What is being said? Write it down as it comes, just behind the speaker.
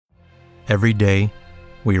Every day,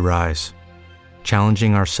 we rise,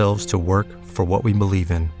 challenging ourselves to work for what we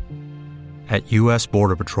believe in. At U.S.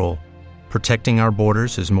 Border Patrol, protecting our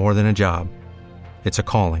borders is more than a job. It's a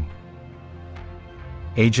calling.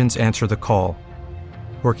 Agents answer the call,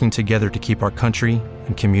 working together to keep our country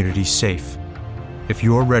and communities safe. If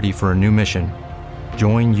you're ready for a new mission,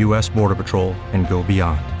 join U.S. Border Patrol and go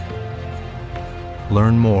beyond.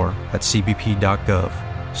 Learn more at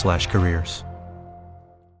cbp.gov/careers.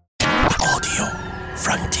 Audio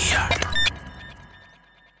Frontier.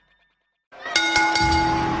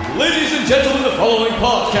 Ladies and gentlemen, the following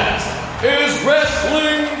podcast is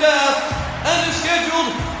Wrestling Daft and is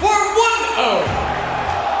scheduled for 1 hour.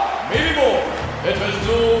 Maybe more. It has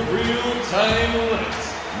no real-time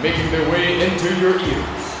limits, making their way into your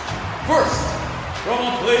ears. First, from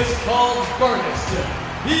a place called Barneston,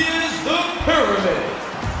 he is the Pyramid,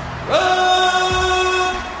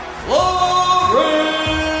 Red Florence.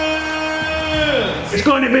 It's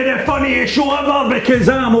going to be the funniest show ever because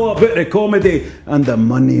I'm all about the comedy and the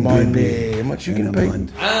money, baby. How much you gonna pay? And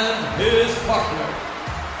his partner,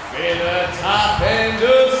 for the top end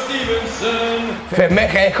of Stevenson. From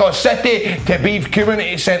Mick Echo City to Beef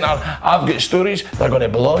Community Centre, I've got stories that are going to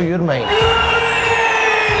blow your mind.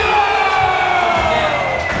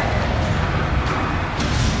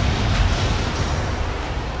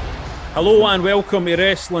 Hello and welcome to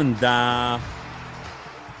Wrestling Daft.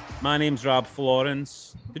 My name's Rab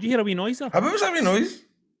Florence. Did you hear a wee noise there? What was that wee noise?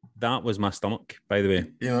 That was my stomach, by the way.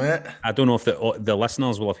 You know it? I don't know if the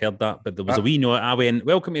listeners will have heard that, but there was a wee noise. I went,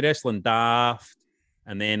 welcome to Wrestling Daft.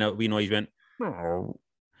 And then a wee noise went, What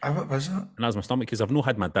was that? and that was my stomach because I've not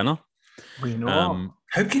had my dinner. We know.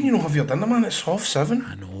 How can you not have your dinner, man? It's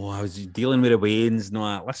 7:30. I know, I was dealing with the Waynes.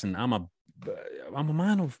 No, listen, I'm a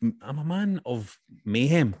man of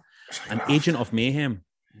mayhem, an agent of mayhem,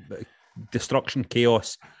 destruction,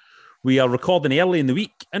 chaos. We are recording early in the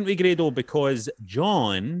week, aren't we, Grado? Because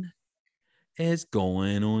John is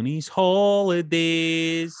going on his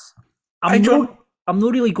holidays. I'm not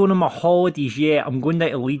really going on my holidays yet. I'm going down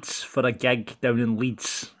to Leeds for a gig down in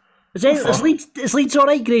Leeds. Is Leeds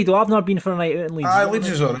alright, Grado? I've not been for a night out in Leeds. Leeds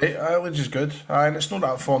is alright. Leeds is good. And it's not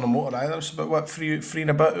that far on the motor either. It's about, three and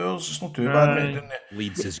a bit hours. It's not too bad, mate, isn't it?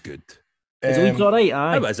 Leeds is good. Is Leeds alright?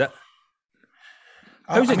 Aye. How is it?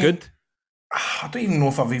 How's it good? I don't even know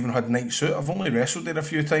if I've even had nights out. I've only wrestled there a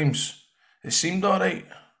few times. It seemed alright.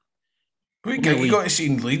 What gig you got to see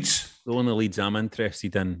in Leeds? The only Leeds I'm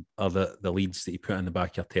interested in are the Leeds that you put in the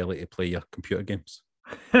back of your telly to play your computer games.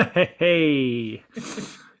 Hey.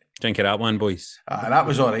 Drink of that one, boys. That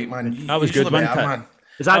was alright, man. That was good, wasn't it? man.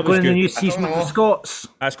 Is that going in the good. new season of the Scots?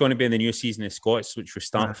 That's going to be in the new season of Scots, which we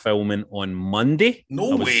start filming on Monday.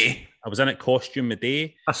 No way. I was in it costume a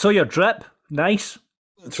day. I saw your drip. Nice.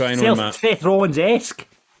 Trying on Seth Rollins-esque.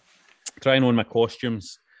 Trying on my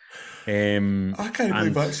costumes. I can't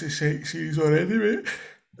believe that's the sex series already, mate.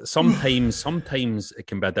 Sometimes it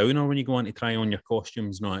can be a downer when you go on to try on your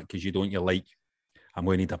costumes, not because you're like, I'm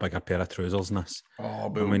going to need a bigger pair of trousers in this.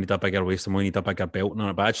 I'm going to need a bigger waist. I'm going to need a bigger belt in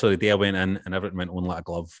it. But actually, the day I went in and everything went on like a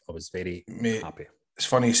glove, I was very happy. It's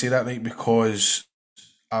funny you say that, right? Because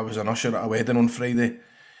I was an usher at a wedding on Friday,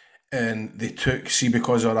 and they took,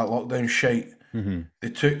 because of that lockdown shite, they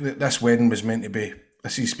took this wedding was meant to be.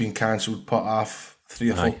 This has been cancelled, put off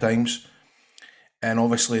 3 or 4 times. And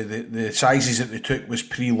obviously the sizes that they took was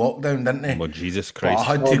pre-lockdown, didn't they? Oh, Jesus Christ. But I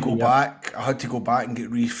had to go back. I had to go back and get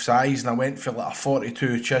resized, and I went for like a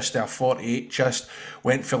 42 chest to a 48 chest,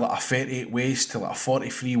 went for like a 38 waist to like a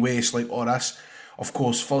 43 waist, like all this. Of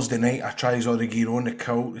course, Thursday night I tries all the gear on, the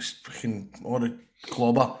kilt, all the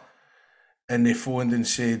clobber. And they phoned and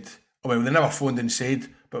said, well, they never phoned and said,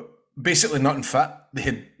 but basically nothing fit. They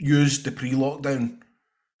had used the pre-lockdown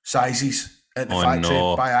sizes at the factory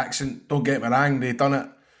by accident. Don't get me wrong, they done it.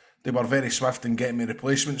 They were very swift in getting me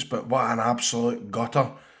replacements, but what an absolute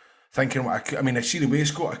gutter. Thinking what I see the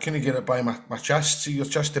waistcoat, I couldn't get it by my chest. See your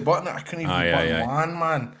chest to button it, I couldn't even button one,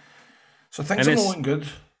 man. So things are not looking good.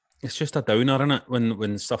 It's just a downer, isn't it?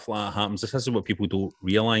 When stuff like that happens. This is what people don't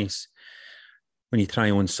realise. When you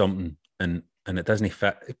try on something and it doesn't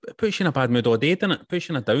fit, it puts you in a bad mood all day, doesn't it? It puts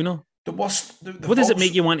you in a downer. What does it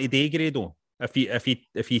make you want today, Grado?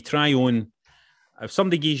 If you try on, if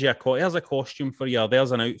somebody gives you here's a costume for you,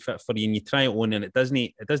 there's an outfit for you, and you try it on, and it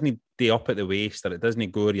doesn't day up at the waist, or it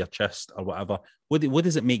doesn't go to your chest or whatever. What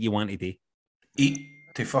does it make you want today? Eat.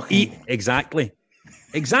 Exactly.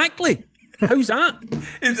 How's that?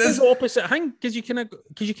 It's the opposite thing because you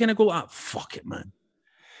kind of go, fuck it, man.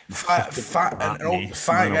 Fat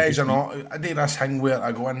guys are not. I do this thing where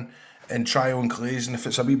I go in and try on clothes, and if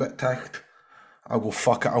it's a wee bit tight, I'll go,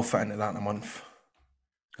 fuck it, I'll fit into that in a month.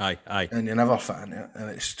 Aye. And you never fit into it, and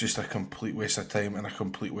it's just a complete waste of time and a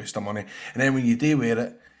complete waste of money. And then when you do wear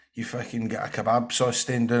it, you fucking get a kebab sauce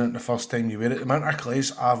stain down it the first time you wear it. The amount of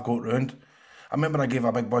clays I've got round. I remember I gave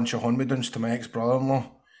a big bunch of hand-me-downs to my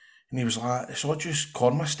ex-brother-in-law, and he was like, it's all just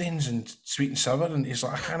korma stains and sweet and sour, and he's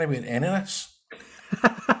like, I can't wear any of this.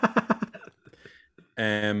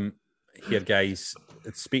 Here, guys,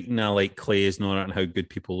 speaking of like clays and all that and how good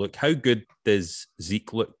people look, how good does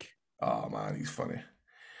Zeke look? Oh man, he's funny.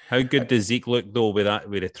 How good does Zeke look though with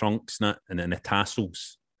the trunks and then the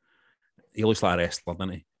tassels? He looks like a wrestler,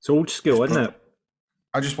 doesn't he? It's old school, isn't it?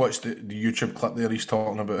 I just watched the YouTube clip there. He's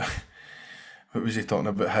talking about, what was he talking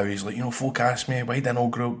about? How he's like, folk ask me, why didn't I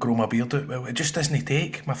grow my beard out? Well, it just doesn't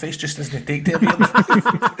take. My face just doesn't take to a beard.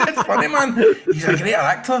 It's funny, man. He's a great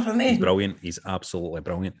actor, isn't he? He's brilliant. He's absolutely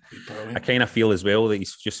brilliant. I kind of feel as well that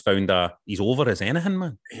he's just found he's over as anything,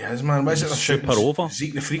 man. He is, man. What is it? Super over.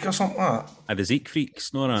 Zeke the Freak or something like that? The Zeke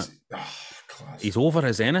Freaks, no, that. Class. He's over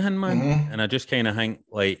as anything, man. Mm-hmm. And I just kind of think,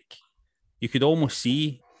 like, you could almost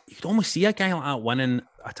see a guy like that winning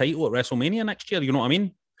a title at WrestleMania next year. You know what I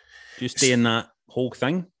mean? Just doing that whole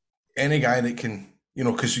thing. Any guy that can,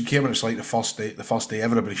 because you came in, it's like the first day,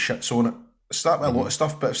 everybody shits on it. Start with a lot of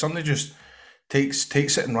stuff, but if somebody just takes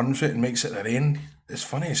it and runs with it and makes it their own, it's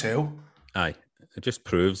funny as hell. Aye, it just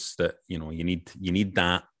proves that you need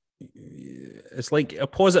that. It's like a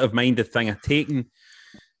positive minded thing of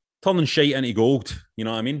turning shite into gold. You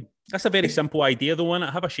know what I mean? That's a very simple idea, though,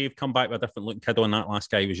 innit? Have a shave, come back with a different looking kid on. That last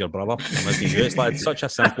guy was your brother. It's like such a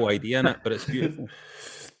simple idea, innit? But it's beautiful.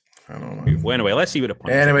 I don't know. Beautiful. Anyway, let's see what the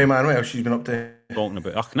punch. Anyway, man, what else she's been up to? Talking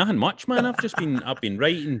about nothing much, man. I've been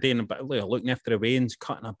writing, doing a bit, looking after the veins,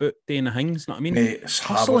 cutting a boot, doing the things. You know what I mean? Mate, it's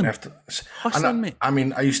hustling, mate. I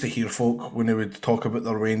mean, I used to hear folk when they would talk about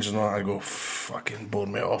their veins and all. I'd go, fucking bore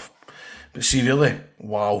me off. But see, really,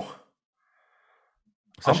 wow.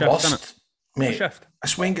 I'm bust. Mate,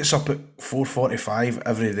 this wine gets up at 4:45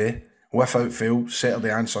 every day, without fail,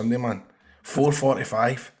 Saturday and Sunday, man.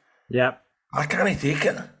 4:45. Yeah. I can't take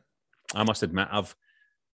it. I must admit, I've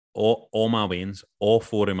all my veins, all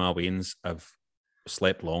 4 of my veins have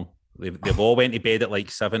slept long. They've all went to bed at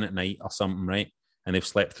like 7 at night or something, right? And they've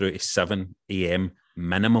slept through to 7 a.m.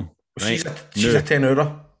 minimum. Right? She's a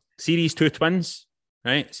 10-hourer. Series 2 twins,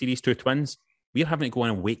 right? Series 2 twins. We're having to go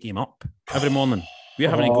in and wake him up every morning. We're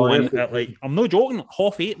having to go in at like, I'm not joking,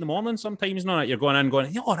 8:30 in the morning sometimes now. You're going in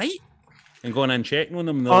going, you all right? And going in and checking on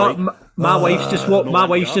them. And like, my wife's just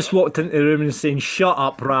walked into the room and saying, "Shut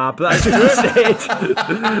up, Rab." That's what she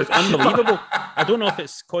said. It's unbelievable. I don't know if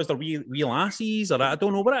it's because they're real asses or I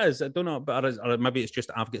don't know what it is. I don't know, but or maybe it's just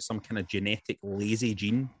I've got some kind of genetic lazy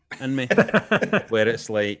gene in me where it's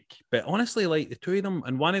like. But honestly, like the two of them,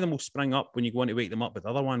 and one of them will spring up when you go in to wake them up, but the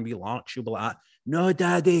other one will lark. She'll be like, "No,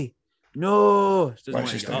 Daddy, no." Why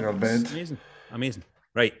she's staying in bed? Amazing.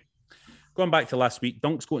 Right. Going back to last week,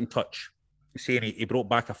 Dunk's got in touch. Saying he brought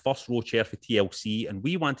back a first row chair for TLC, and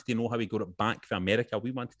we wanted to know how he got it back for America.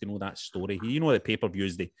 We wanted to know that story. You know, the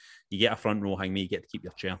pay-per-views, you get a front row hangman, you get to keep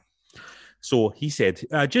your chair. So he said,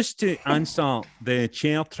 just to answer the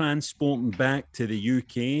chair transporting back to the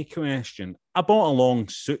UK question, I bought a long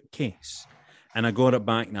suitcase and I got it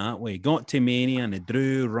back that way. Got to Mania and the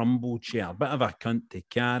Drew Rumble chair. Bit of a cunt to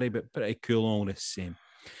carry, but pretty cool all the same.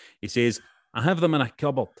 He says, I have them in a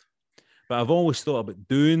cupboard, but I've always thought about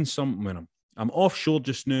doing something with them. I'm offshore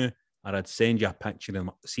just now, or I'd send you a picture of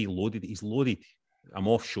him. See, loaded. He's loaded. I'm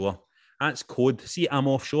offshore. That's code. See, I'm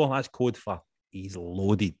offshore. That's code for he's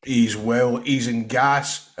loaded. He's in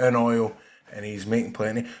gas and oil, and he's making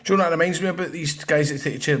plenty. Do you know what reminds me about these guys that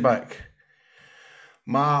take a chair back?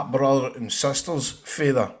 My brother and sister's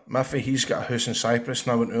father, Miffy, he's got a house in Cyprus,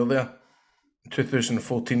 and I went earlier, in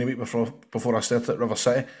 2014, the week before I started at River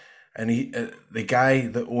City, and the guy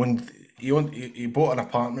that he bought an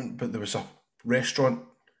apartment, but there was a restaurant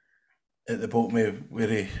at the bottom where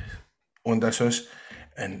he owned this house,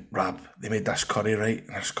 and Rab, they made this curry, right?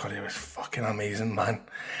 And this curry was fucking amazing, man.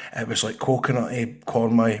 It was like coconutty,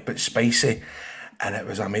 cornmeal, but spicy, and it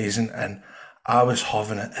was amazing. And I was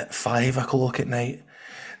having it at 5 o'clock at night,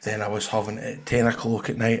 then I was having it at 10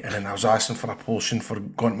 o'clock at night, and then I was asking for a portion for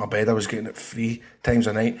going to my bed. I was getting it 3 times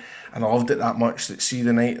a night, and I loved it that much that see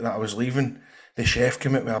the night that I was leaving, the chef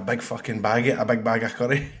came out with a big fucking bag of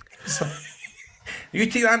curry. So, you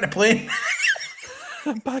take that on the plane.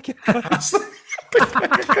 A bag of curry.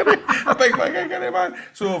 A big bag of curry, man.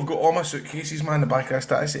 So I've got all my suitcases, man, in the back of the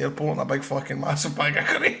Status airport, and a big fucking massive bag of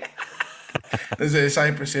curry. There's a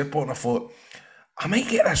Cyprus airport, and I thought, I might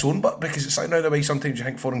get this on, but because it's like now the way sometimes you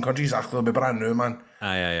think foreign countries actually will be brand new, man.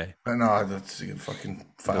 Aye. But no, that's fucking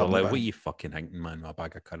fire. Like, what are you fucking thinking, man, with a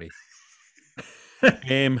bag of curry?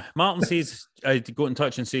 Martin says, I got in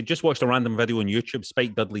touch and said, just watched a random video on YouTube,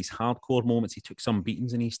 Spike Dudley's hardcore moments. He took some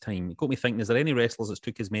beatings in his time. It got me thinking, is there any wrestlers that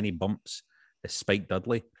took as many bumps as Spike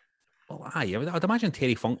Dudley? Well, aye, I'd imagine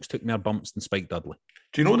Terry Funk's took more bumps than Spike Dudley.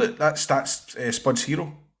 Do you know that's Spud's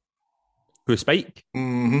hero? Who, Spike?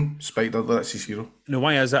 Mm-hmm. Spike Dudley, that's his hero. No,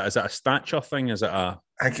 why is that? Is it a stature thing? Is it a...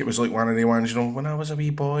 I think it was like one of the ones, when I was a wee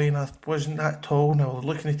boy and I wasn't that tall and I was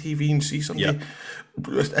looking at TV and see somebody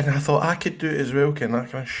and I thought I could do it as well, that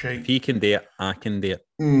kind of shit. If he can do it, I can do it.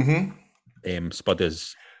 Mm-hmm. Spud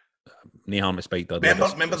is... no harm at Spike Dudley.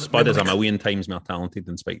 Spud is a million times more talented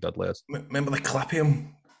than Spike Dudley is. Remember the clip of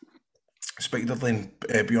him? Spike Dudley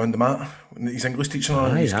in Beyond the Mat, his English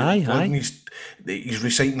teacher. He's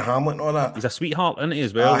reciting Hamlet and all that. He's a sweetheart, isn't he,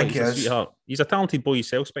 as well? He's a sweetheart. He's a talented boy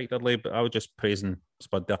himself, Spike Dudley, but I was just praising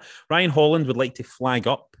Spud there. Ryan Holland would like to flag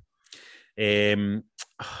up. Oh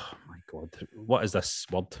my God, what is this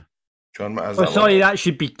word? John, sorry, that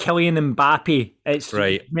should be Kylian Mbappe. It's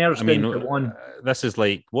right. Merged into one. This is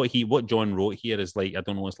like what John wrote here is like, I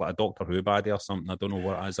don't know, it's like a Doctor Who baddie or something. I don't know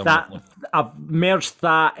what it is. I've merged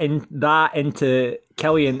that into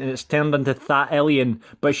Kylian, and it's turned into that alien,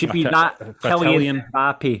 but it should be that Kylian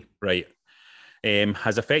Mbappe. Right.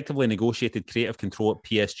 Has effectively negotiated creative control at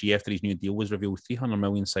PSG after his new deal was revealed. 300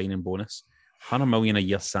 million signing bonus, 100 million a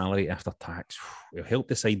year salary after tax. It'll help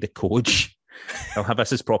decide the coach. He'll have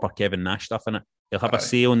this is proper Kevin Nash stuff in it. He'll have a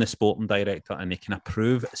say on the sporting director and they can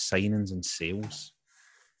approve signings and sales.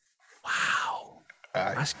 Wow.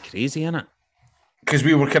 That's crazy, isn't it? Because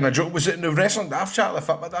we were kind of joking. Was it in the wrestling daft chat, the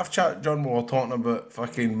Fitbit daft chat, John? We were talking about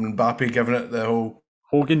fucking Mbappe giving it the whole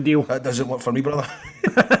Hogan deal. That doesn't work for me, brother.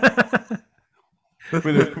 with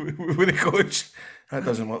the coach. That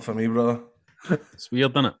doesn't work for me, brother. It's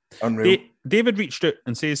weird, isn't it? Unreal. David reached out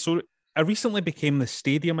and says, so I recently became the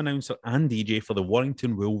stadium announcer and DJ for the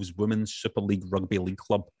Warrington Wolves Women's Super League Rugby League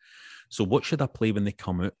Club. So what should I play when they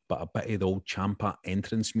come out? But a bit of the old Champa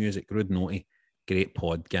entrance music. Rude naughty. Great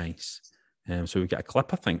pod, guys. So we've got a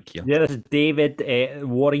clip, I think, here. Yeah, this is David,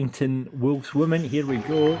 Warrington Wolves Women. Here we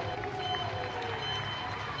go.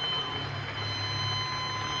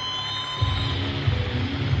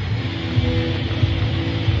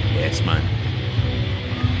 Yes, man.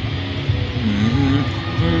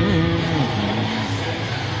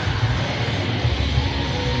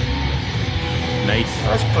 Nice.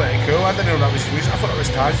 That's pretty cool. I didn't know that was music. I thought it was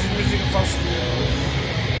Taz's music at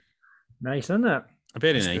first. Nice, isn't it?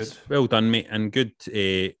 Very That's nice. good. Well done, mate. And good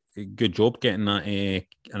job getting that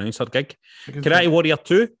announcer gig. Karate Warrior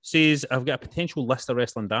 2 says, I've got a potential list of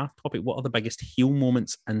wrestling daft topic. What are the biggest heel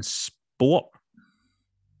moments in sport?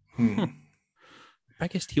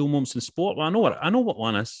 Biggest heel moments in sport? Well, I know what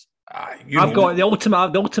one is. I've got the ultimate.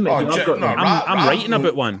 I'm writing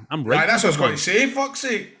about one. I'm writing. That's what I was going to say. Fuck's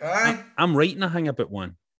sake! I'm writing a thing about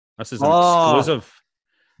one. This is an exclusive.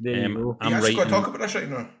 There you go. I'm writing. Got to talk about this right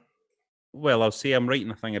now. Well, I'll say I'm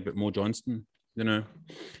writing a thing about Mo Johnston. Working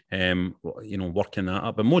that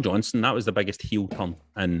up. But Mo Johnston, that was the biggest heel turn,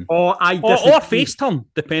 and or face turn,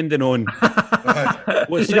 depending on.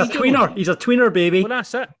 He's a tweener. He's a tweener, baby. Well,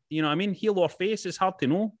 that's it. You know what I mean? Heel or face is hard to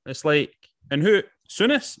know. It's like, and who?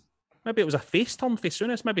 Souness. Maybe it was a face turn for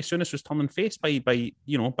Souness. Maybe Souness was turning face by doing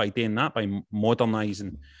that, by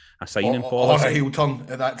modernising a signing policy. Or a heel turn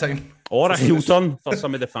at that time. Or a heel turn for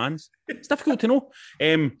some of the fans. It's difficult to know.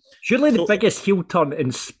 Surely the biggest heel turn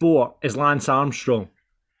in sport is Lance Armstrong.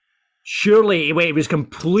 Surely he was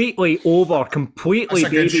completely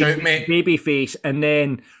baby face, and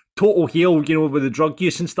then total heel, with the drug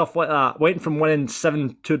use and stuff like that. Went from winning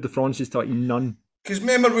 7 Tour de France's to none. Because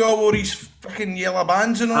remember, we all wore these fucking yellow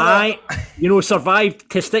bands and all that. Survived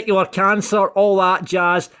testicular cancer, all that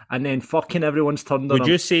jazz, and then fucking everyone's turned on him. Would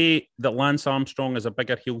you say that Lance Armstrong is a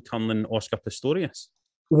bigger heel turn than Oscar Pistorius?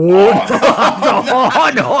 Whoa.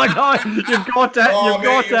 No. You've got it. You've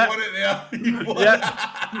got it. You won it there.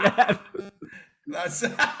 Yeah. That's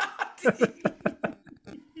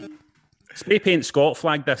Spray Paint Scott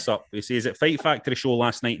flagged this up. He says at Fight Factory show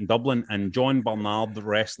last night in Dublin, and John Bernard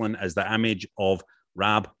wrestling as the image of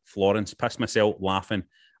Rab Florence. Pissed myself laughing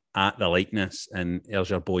at the likeness, and there's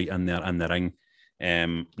your boy in there in the ring.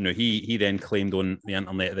 He then claimed on the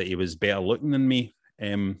internet that he was better looking than me.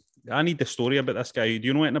 I need the story about this guy. Do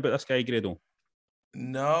you know anything about this guy, Grado?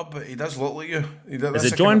 No, but he does look like you. Is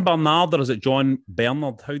it John Bernard or is it John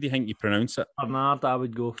Bernard? How do you think you pronounce it? Bernard, I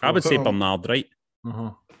would go for. I would say Bernard, right?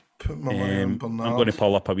 Uh-huh. Put my money on Bernard. I'm going to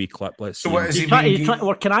pull up a wee clip. Let's see. So what is he's trying to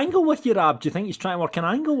work an angle with you, Rab? Do you think he's trying to work an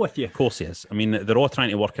angle with you? Of course he is. I mean, they're all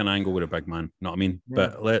trying to work an angle with a big man. You know what I mean? Yeah.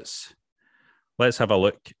 But let's have a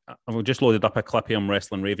look. I've just loaded up a clip of him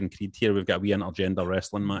wrestling Raven Creed here. We've got a wee intergender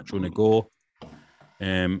wrestling match on the go.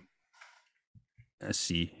 Let's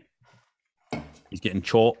see. He's getting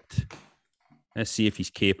chopped. Let's see if he's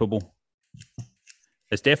capable.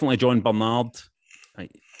 It's definitely John Bernard.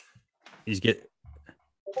 He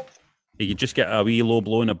could just get a wee low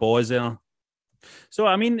blow in the balls there. So,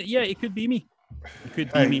 I mean, yeah, it could be me. It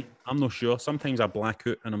could be me. I'm not sure. Sometimes I black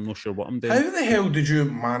out and I'm not sure what I'm doing. How the hell did you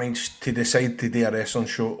manage to decide to do a wrestling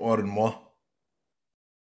show or in what?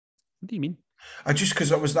 What do you mean?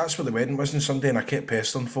 Because that's what the wedding was on Sunday, and I kept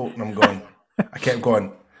pestering folk, and I'm going. I kept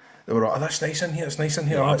going. They were like, "Oh, that's nice in here. It's nice in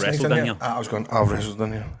here. Yeah, that's nice in here." I was going, "I've wrestled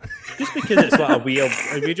in here." Just because it's like a weird.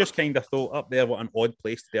 We just kind of thought up there what an odd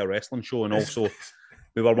place to do a wrestling show, and also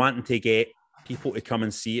we were wanting to get people to come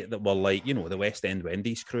and see it that were like, you know, the West End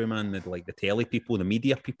Wendy's crew, man, the telly people, the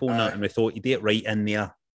media people, and we thought you did it right in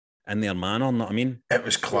their manner. Know what I mean? It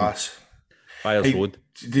was class. Byers Road.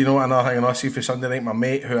 Do you know what another thing I see for Sunday night? My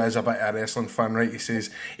mate, who is a bit of a wrestling fan, right? He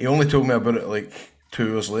says he only told me about it like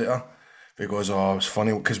 2 years later. Because it was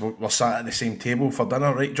funny because we're sat at the same table for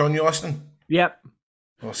dinner, right? John, you listening? Yep.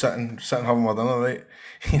 We're sitting having our dinner, right?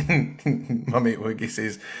 My mate Woogie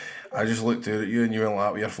says, I just looked at you and you went like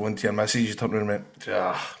that with your phone to your missus. You turned around and went,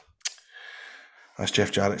 that's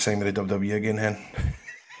Jeff Jarrett signing with the WWE again, hen.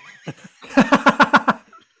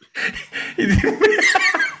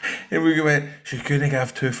 And we went, she couldn't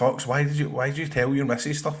give 2 fucks. Why did you tell your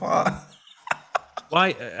missus stuff like that?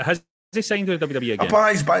 Why has he signed with WWE again?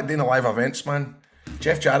 He's back doing the live events, man.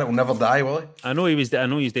 Jeff Jarrett will never die, will he? I know he's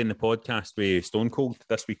doing the podcast with Stone Cold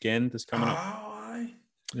this weekend. Is coming up. Aye.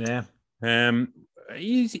 Yeah.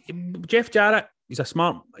 Jeff Jarrett. He's a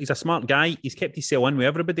smart guy. He's kept himself in with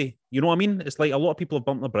everybody. You know what I mean? It's like a lot of people have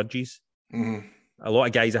bumped their bridges. Mm-hmm. A lot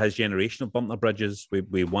of guys of his generation have bumped their bridges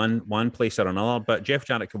with one place or another. But Jeff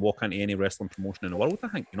Jarrett can walk into any wrestling promotion in the world, I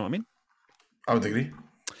think. You know what I mean? I would agree.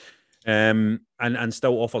 And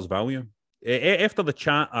still offers value. After the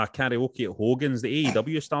chat, karaoke at Hogan's, the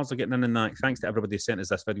AEW stars are getting in that. Thanks to everybody who sent us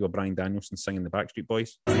this video of Bryan Danielson singing the Backstreet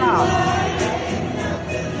Boys.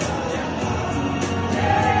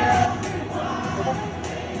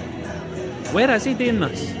 Where is he doing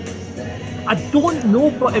this? I don't know,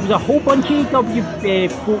 but it was a whole bunch of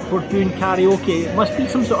AEW folk were doing karaoke. It must be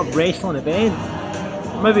some sort of wrestling event.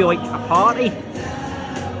 Maybe like a party.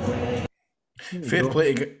 Fair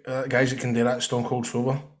play to guys that can do that stone cold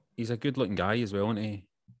sober. He's a good looking guy as well, isn't he?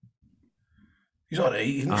 He's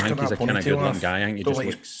alright. I think he's a kind of good looking guy. I think he just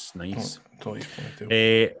looks nice.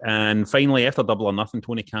 And finally, after Double or Nothing,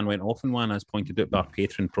 Tony Khan went off in one as pointed out by our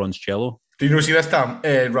patron Proncello. Do you not see this, Tam?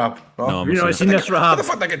 Rab? No, you not seen this, Rab? What the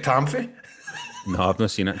fuck did I get Tam for? No, I've not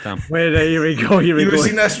seen it, Tam. Wait, here we go. You've never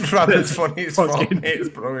seen this, Rab? It's funny. It's funny. It's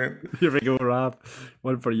brilliant. Here we go, Rab.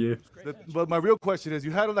 One for you. But my real question is,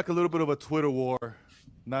 you had like a little bit of a Twitter war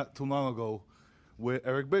not too long ago with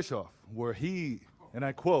Eric Bischoff, where he, and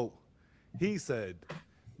I quote, he said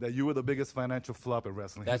that you were the biggest financial flop in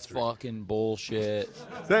wrestling That's history. fucking bullshit.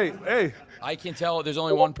 Hey. I can tell there's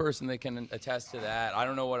only one person that can attest to that. I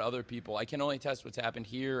don't know what other people. I can only attest what's happened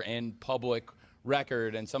here and public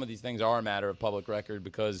record, and some of these things are a matter of public record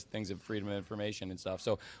because things of freedom of information and stuff.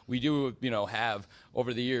 So we do, have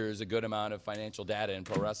over the years a good amount of financial data in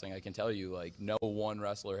pro wrestling. I can tell you, like, no one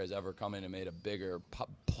wrestler has ever come in and made a bigger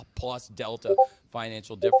plus delta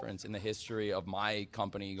financial difference in the history of my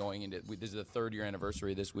company going into, this is the 3rd year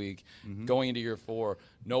anniversary this week, going into year 4.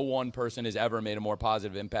 No one person has ever made a more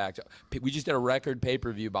positive impact. We just did a record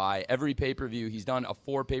pay-per-view buy. Every pay-per-view, he's done a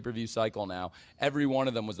 4 pay-per-view cycle now. Every one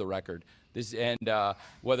of them was the record.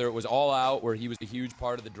 Whether it was All Out, where he was a huge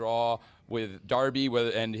part of the draw with Darby,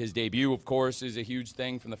 and his debut, of course, is a huge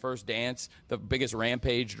thing from the first dance, the biggest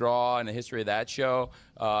Rampage draw in the history of that show.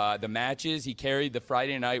 The matches, he carried the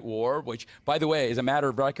Friday Night War, which, by the way, is a matter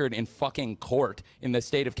of record in fucking court in the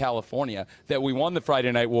state of California, that we won the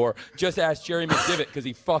Friday Night War. Just ask Jerry McDivitt, because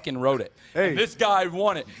he fucking wrote it. Hey. And this guy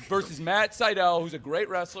won it versus Matt Sydal, who's a great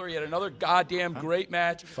wrestler. He had another goddamn great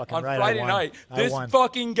match on Friday night. This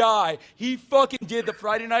fucking guy, he fucking did the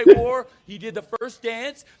Friday Night War. He did the first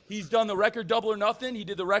dance. He's done the record Double or Nothing. He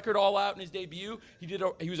did the record All Out in his debut.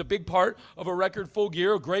 He was a big part of a record Full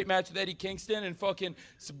Gear, a great match with Eddie Kingston, and fucking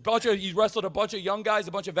he wrestled a bunch of young guys,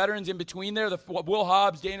 a bunch of veterans in between there. Will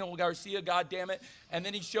Hobbs, Daniel Garcia, goddammit. And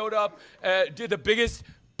then he showed up, did the biggest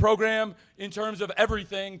program in terms of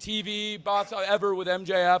everything, TV, box ever with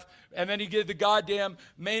MJF, and then he did the goddamn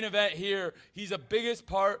main event here. He's the biggest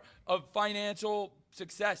part of financial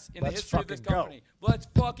success in the history of this company. Let's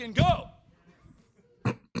fucking go.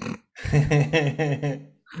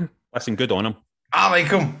 Listen, good on him. I like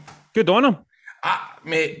him. Good on him.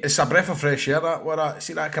 Mate, it's a breath of fresh air, that.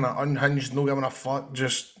 See that kind of unhinged, no giving a fuck,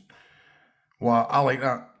 just... What? I like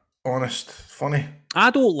that. honest, funny.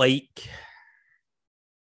 I don't like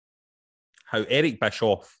how Eric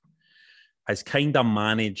Bischoff has kind of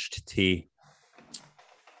managed to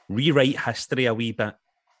rewrite history a wee bit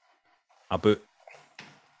about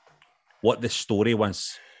what the story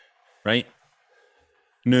was, right?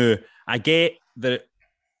 Now, I get that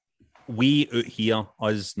we out here,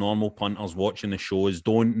 us normal punters watching the shows,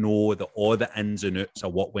 don't know all the ins and outs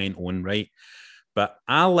of what went on, right? But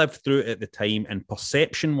I lived through it at the time, and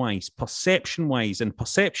perception-wise, and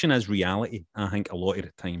perception is reality, I think, a lot of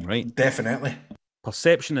the time, right? Definitely.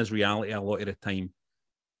 Perception is reality a lot of the time.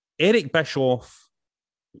 Eric Bischoff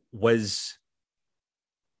was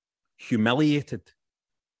humiliated.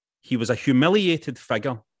 He was a humiliated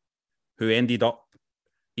figure who ended up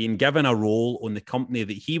being given a role on the company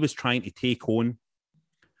that he was trying to take on,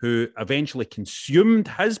 who eventually consumed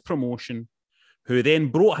his promotion, who then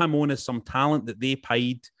brought him on as some talent that they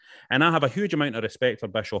paid. And I have a huge amount of respect for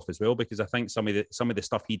Bischoff as well, because I think some of the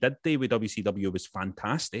stuff he did do with WCW was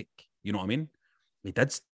fantastic. You know what I mean? He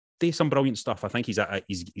did do some brilliant stuff. I think he's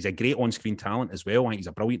a great on-screen talent as well. I think he's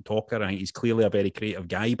a brilliant talker. I think he's clearly a very creative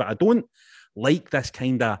guy. But I don't like this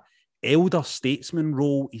kind of elder statesman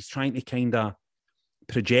role he's trying to kind of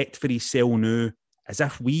project for himself now, as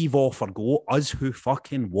if we've all forgot, us who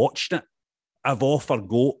fucking watched it, have all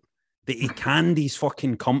forgot that he canned his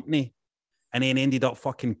fucking company and then ended up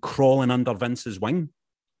fucking crawling under Vince's wing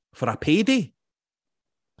for a payday.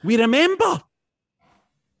 We remember.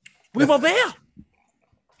 We were there.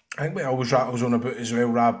 I think what I always rattles on about as well,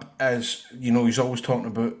 Rab, is, you know, he's always talking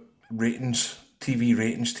about ratings, TV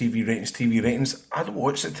ratings. I don't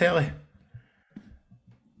watch the telly.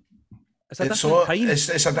 It's a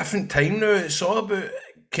different time now. It's all about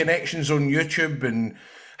connections on YouTube and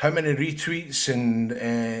how many retweets and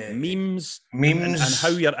memes, and how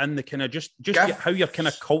you're in the kind of just how you're kind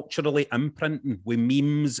of culturally imprinting with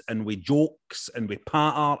memes and with jokes and with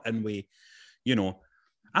patter and with, you know,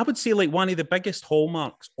 I would say like one of the biggest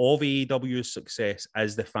hallmarks of AEW's success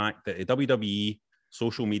is the fact that the WWE,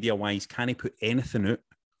 social media wise, can't put anything out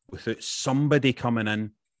without somebody coming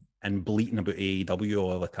in and bleating about AEW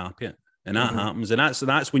or the tap it. And that happens. And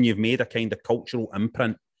that's when you've made a kind of cultural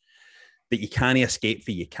imprint that you can't escape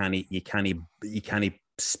for. You can't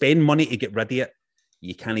spend money to get rid of it.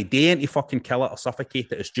 You can't do anything to fucking kill it or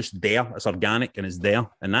suffocate it. It's just there. It's organic and it's there.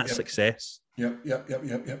 And that's success. Yep.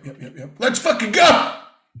 Let's fucking go!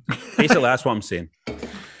 Basically, that's what I'm saying.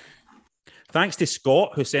 Thanks to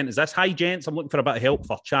Scott, who sent us this. Hi, gents. I'm looking for a bit of help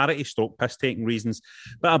for charity / piss-taking reasons.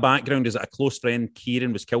 Bit of background is that a close friend,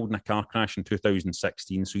 Kieran, was killed in a car crash in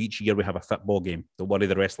 2016. So each year we have a football game. Don't worry,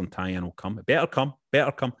 the wrestling tie-in will come. It better come.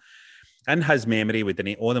 In his memory, we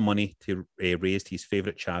donate all the money to raise his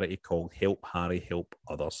favourite charity called Help Harry, Help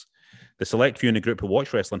Others. The select few in the group who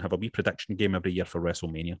watch wrestling have a wee prediction game every year for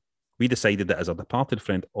WrestleMania. We decided that as our departed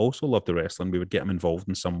friend also loved the wrestling, we would get him involved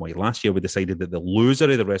in some way. Last year, we decided that the loser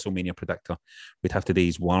of the WrestleMania predictor would have to do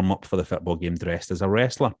his warm-up for the football game dressed as a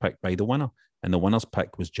wrestler picked by the winner. And the winner's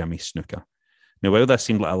pick was Jimmy Snuka. Now, while this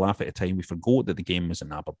seemed like a laugh at the time, we forgot that the game was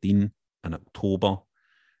in Aberdeen in October.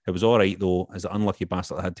 It was all right, though, as the unlucky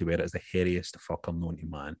bastard that had to wear it as the hairiest fucker known to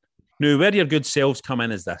man. Now, where your good selves come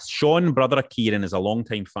in is this. Sean, brother of Kieran, is a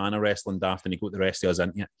long-time fan of Wrestling Daft, and he got the rest of us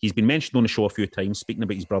into it. He's been mentioned on the show a few times, speaking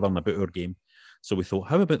about his brother and about our game. So we thought,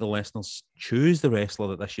 how about the listeners choose the wrestler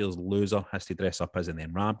that this year's loser has to dress up as, and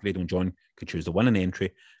then Rab, Grado and John could choose the winning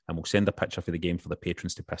entry, and we'll send a picture for the game for the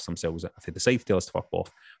patrons to piss themselves at. If they decide to tell us to fuck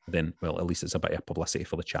off, then, well, at least it's a bit of publicity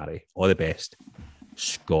for the charity. All the best,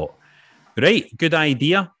 Scott. Right, good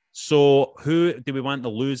idea. So who do we want the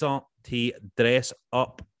loser to dress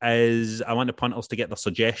up as? I want the punters to get their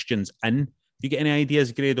suggestions in. Do you get any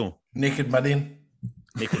ideas, Grado? Naked Midian.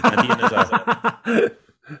 Naked Midian is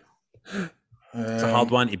it's a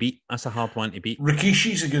hard one to beat. That's a hard one to beat.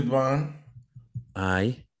 Rikishi's a good one.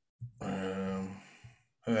 Aye.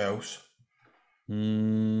 Who else?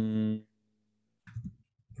 I'm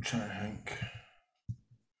trying to think.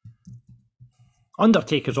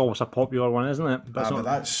 Undertaker's always a popular one, isn't it? But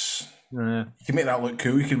that's... You can make that look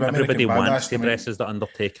cool. You can everybody wants to dress as the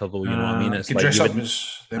Undertaker, though. You know what I mean? It's you could dress up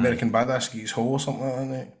as the American Badass, get his hole or something like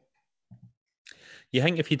that. You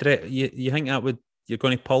think if you dress, you think that would you're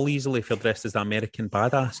going to pull easily if you're dressed as the American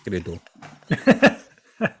Badass, Grado?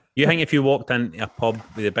 You think if you walked into a pub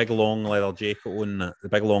with a big long leather jacket on, the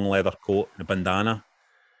big long leather coat, and a bandana,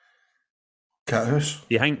 cat house? Do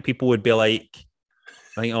you think people would be like?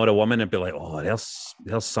 I think all the women would be like, "Oh,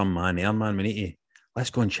 there's some man there, man. We need to let's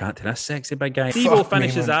go and chat to this sexy big guy." Steve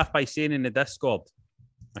finishes off by saying in the Discord,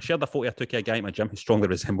 "I shared a photo I took of a guy at my gym who strongly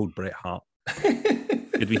resembled Bret Hart."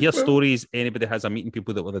 Did we hear stories? Anybody has a meeting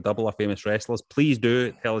people that were the double of famous wrestlers? Please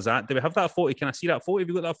do tell us that. Do we have that photo? Can I see that photo? Have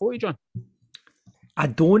you got that photo, John? I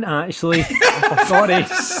don't actually. Sorry.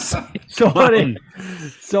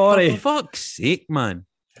 Sorry. For fuck's sake, man.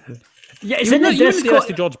 Yeah, it's in the Discord. You wouldn't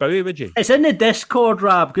do George Bowie, would you? It's in the Discord,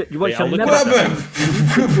 Rab. What about can we not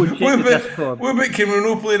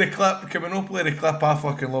play the clip? Can we not play the clip? I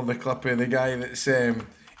fucking love the clip of the guy that's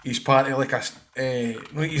he's part of like a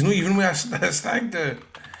no, he's not even with a stag do.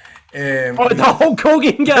 The Hulk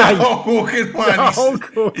Hogan guy. The Hulk Hogan one.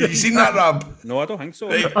 Have you seen that, Rab? No, I don't think so.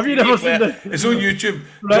 Right, have you never seen it? It's on YouTube.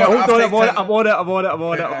 Right, hold on, I'm on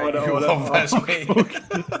it. You love this, mate.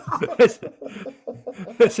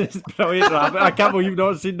 This is brilliant, Rab. I can't believe you've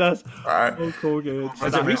not seen this. Right. Hulk Hogan.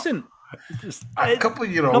 Is it recent? A couple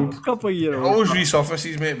of year old. It always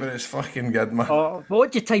resurfaces, mate, but it's fucking good, man.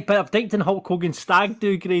 What did you type in? I've typed in Hulk Hogan stag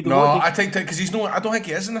do, Grado. No, I typed in because he's no. I don't think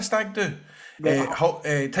he is in a stag do.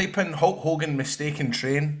 Type in Hulk Hogan mistaken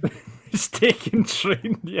train. Mistaken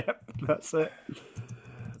train. Yep, that's it.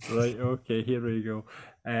 Right. Okay. Here we go.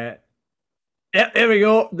 Yep. Here we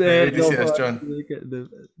go. Did you see this, John?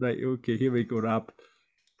 Right. Okay. Here we go. Rab.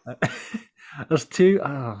 There's two.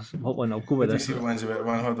 What one? I'll go with this. See what one's about.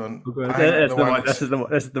 One. Hold on. This is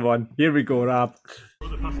the one. Here we go, Rab.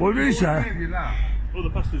 What did he say? All the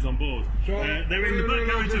passengers on board. They're in the back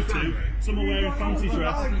garage of two. Some are wearing fancy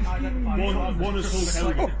dress. One is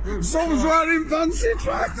Hulk Hogan. Someone's wearing fancy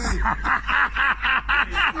dress.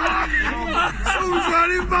 Someone's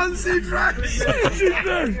wearing fancy dress.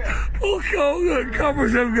 Hulk Hogan, come on,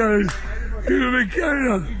 some guys. You're gonna be carrying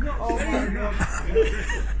on.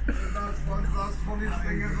 That's the funniest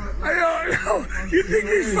thing ever. I know. You think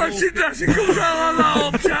he's fancy dress? He comes out on that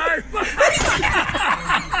all the time.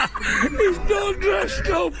 He's not dressed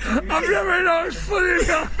up. I've never known it's funny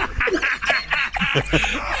enough.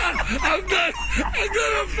 I'm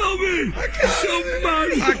gonna film it. Some man.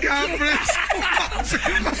 I can't breathe.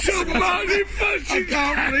 Some man in fancy. I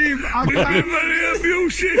can't breathe. I'm very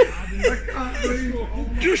abusive. I can't breathe.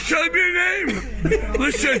 Just tell me your name.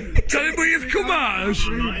 Listen, tell him what you've come as.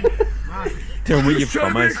 Tell me what you've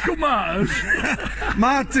come as.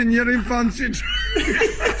 Martin, you're in fancy dress.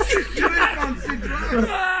 You're in fancy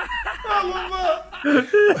dress. I love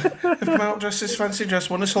that. If my dress is fancy dress,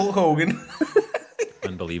 one is Hulk Hogan.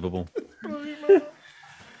 Unbelievable.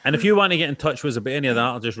 And if you want to get in touch with us about any of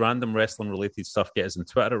that or just random wrestling related stuff, get us on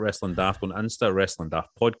Twitter at Wrestling Daft, on Insta, Wrestling Daft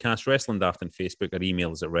Podcast, Wrestling Daft on Facebook, or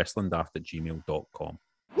email us at wrestlingdaft@gmail.com.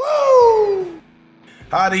 Woo!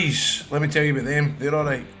 Harry's, let me tell you about them. They're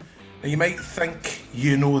alright. Now you might think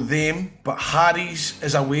you know them, but Harry's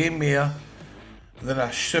is a way more than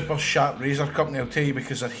a super sharp razor company, I'll tell you,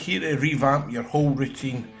 because they're here to revamp your whole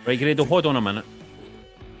routine. Right, Grado, hold on a minute.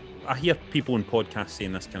 I hear people in podcasts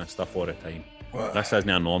saying this kind of stuff all the time. What? This isn't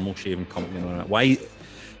a normal shaving company or that. Why?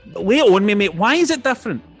 Lay it on me, mate. Why is it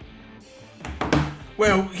different?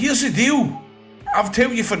 Well, here's the deal. I've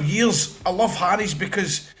told you for years, I love Harry's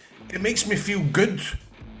because it makes me feel good.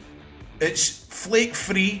 It's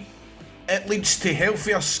flake-free. It leads to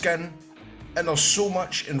healthier skin, and there's so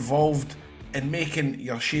much involved in making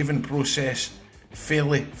your shaving process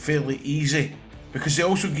fairly easy, because they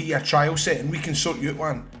also give you a trial set and we can sort you out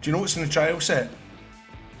one. Do you know what's in the trial set?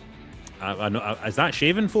 I know. Is that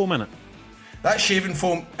shaving foam in it? That shaving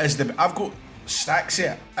foam is I've got stacks of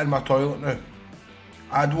it in my toilet now.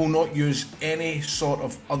 I will not use any sort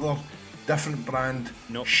of other different brand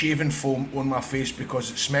shaving foam on my face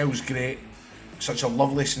because it smells great. Such a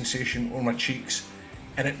lovely sensation on my cheeks,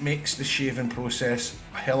 and it makes the shaving process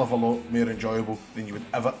a hell of a lot more enjoyable than you would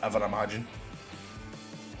ever imagine.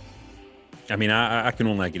 I mean, I can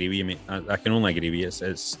only agree with you, mate. I can only agree with you.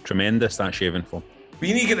 It's tremendous, that shaving foam. But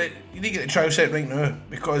you need to get the trial set right now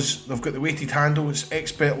because they've got the weighted handle. It's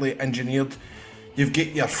expertly engineered. You've got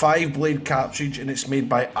your 5-blade cartridge, and it's made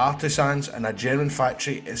by artisans in a German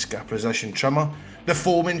factory. It's got a precision trimmer. The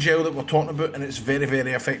foaming gel that we're talking about, and it's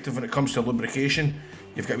very effective when it comes to lubrication.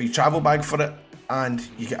 You've got a wee travel bag for it, and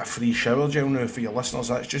you get a free shower gel now for your listeners.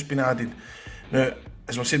 That's just been added. Now,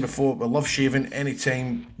 as I said before, we love shaving any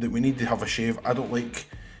time that we need to have a shave. I don't like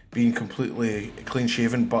being completely clean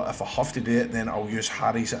shaven, but if I have to do it, then I'll use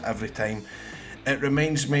Harry's at every time. It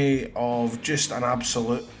reminds me of just an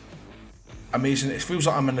absolute amazing. It feels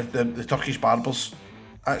like I'm in the Turkish barbers.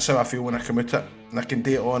 That's how I feel when I come out it, and I can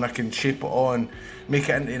do it on, I can shape it on, make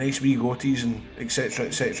it into nice wee goatees, and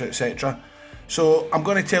etc. So I'm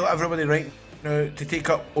going to tell everybody right now to take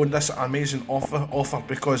up on this amazing offer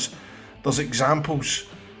because there's examples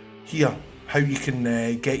here how you can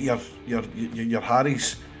get your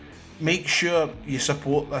Harry's. make sure you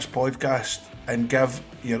support this podcast and give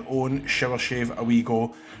your own shower shave a wee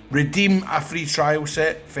go. Redeem a free trial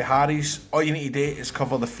set for Harry's. All you need to do is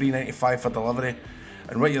cover the $3.95 for delivery.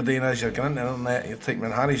 And what you're doing is you're going into the internet, you're typing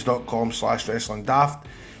in harrys.com/wrestlingdaft.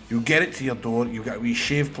 You'll get it to your door, you'll get a wee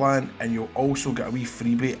shave plan, and you'll also get a wee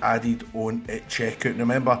freebie added on at checkout. And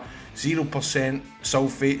remember, 0%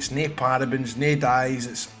 sulfates, no parabens, no dyes,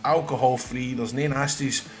 it's alcohol free, there's no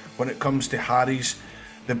nasties when it comes to Harry's.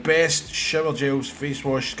 The best shower gels, face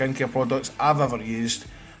wash, skincare products I've ever used.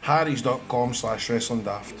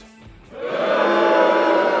 harrys.com/wrestlingdaft.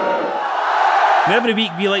 Every week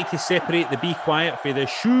we like to separate the be quiet for the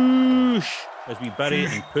shoosh as we bury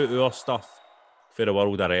and put our stuff for the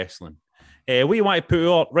world of wrestling. What do you want to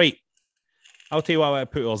put out? Right. I'll tell you what I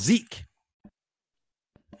want to put out. Zeke.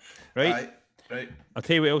 Right? I'll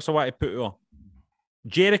tell you what else I want to put out.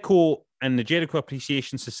 Jericho and the Jericho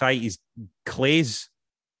Appreciation Society's clays.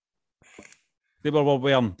 They were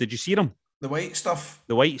wearing. Did you see them? The white stuff.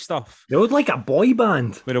 The white stuff. They look like a boy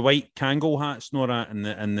band. With the white Kangol hats and all that, and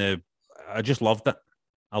the I just loved it.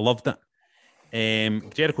 I loved it.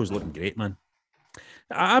 Jericho's looking great, man.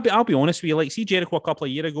 I'll be honest with you. Like, see Jericho a couple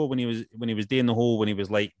of years ago when he was doing the whole, when he was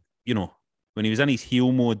like, you know, when he was in his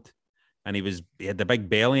heel mode and he had the big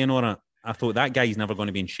belly and all that. I thought that guy's never going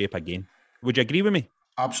to be in shape again. Would you agree with me?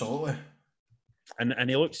 Absolutely. And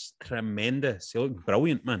he looks tremendous. He looks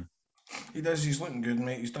brilliant, man. He does. He's looking good,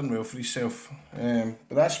 mate. He's done well for himself. But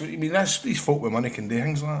that's what I mean. That's these folk with money can do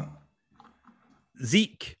things like that.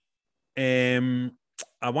 Zeke. I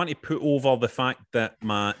want to put over the fact that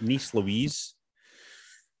my niece Louise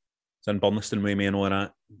is in Burniston with me and all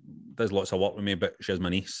that, does lots of work with me, but she's my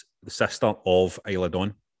niece, the sister of Isla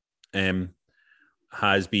Dawn,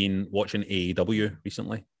 has been watching AEW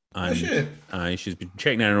recently. And she's been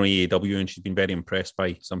checking in on AEW and she's been very impressed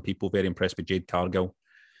by some people, very impressed by Jade Cargill,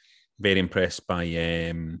 very impressed by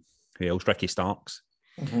who else? Ricky Starks.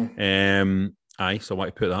 Mm-hmm. So I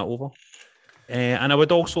want to put that over. And I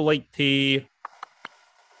would also like to,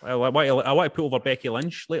 I want to put over Becky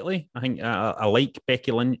Lynch lately. I think I like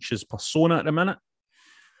Becky Lynch's persona at the minute,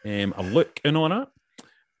 a look and all that.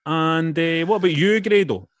 And what about you,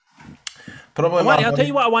 Grado? I'll tell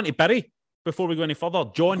you what I want to bury before we go any further.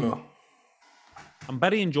 John. No. I'm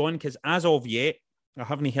burying John because as of yet, I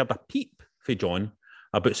haven't heard a peep for John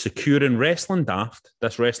about securing Wrestling Daft,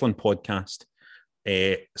 this wrestling podcast,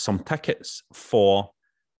 some tickets for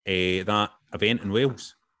that event in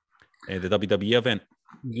Wales, the WWE event.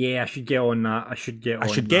 Yeah, I should get on that. I should get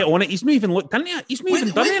on it. He's not even looked into it. He's not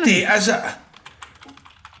even done anything. What date is it?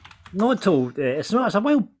 Not till it's not. It's a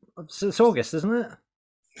while. It's August, isn't it?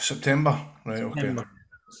 September. Right. Okay.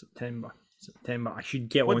 September. I should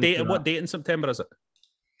get what on. What date in September is it?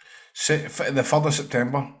 The 3rd of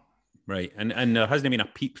September. Right, and there hasn't been a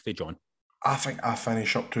peep for John. I think I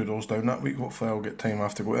finish up 2 doors down that week. Hopefully, I'll get time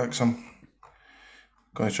after to go to it. I'm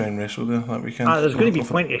going to try and wrestle there that weekend. There's going to be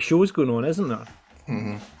plenty of shows going on, isn't there?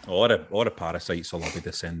 Mm-hmm. All the parasites will all be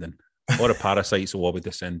descending. All the parasites will all be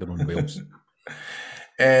descending on Wales.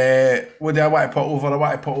 What do I want to put over? I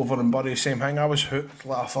want to put over and bury. Same thing. I was hooked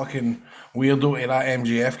like a fucking weirdo to that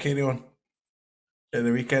MJF carry on at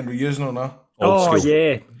the weekend. We're using it now.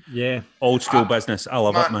 Yeah. Old school business. I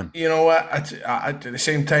love it, man. You know what? At the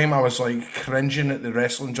same time, I was like cringing at the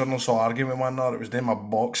wrestling journalists arguing with one another. It was them a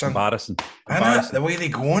boxing. Embarrassing. The way they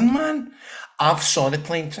going, man. I've saw the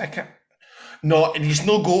plane ticket. No, and he's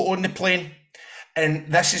no go on the plane.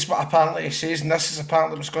 And this is what apparently he says, and this is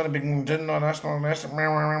apparently what's going to be doing on this,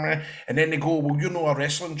 and then they go, well, you're not a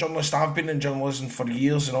wrestling journalist. I've been in journalism for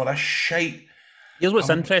years and all this shite. Here's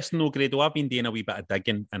what's interesting though, Grado. I've been doing a wee bit of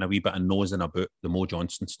digging and a wee bit of nosing about the Mo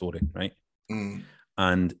Johnson story, right? Mm.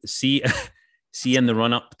 And see in the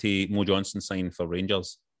run-up to Mo Johnson signing for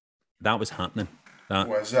Rangers, that was happening.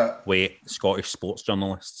 What is that? Wait, Scottish sports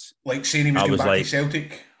journalists. Like saying he was going back to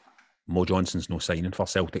Celtic? Mo Johnson's no signing for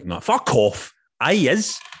Celtic. No, fuck off. He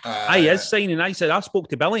is signing. I spoke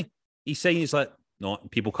to Billy. He's saying he's like, no,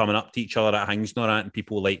 people coming up to each other at Hangs and all that, and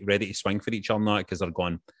people like ready to swing for each other now because they're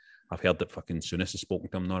going, I've heard that fucking Souness has spoken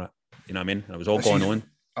to him, not it. You know what I mean? And it was all going on.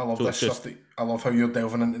 I love this stuff. I love how you're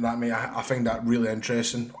delving into that, mate. I find that really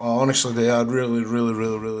interesting. Honestly, they are really, really,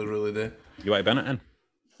 really, really, really do. You want to bin it in?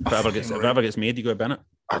 If it ever gets made, you go to bin it.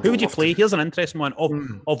 Who would you play? Here's an interesting one.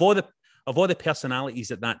 Of all the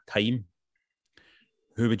personalities at that time,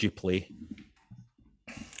 who would you play?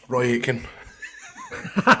 Roy Aitken.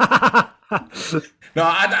 No,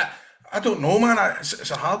 I don't know, man.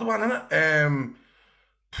 It's a hard one, isn't it?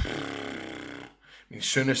 I mean,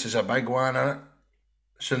 Souness is a big one, isn't it?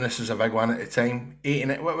 Souness is a big one at the time.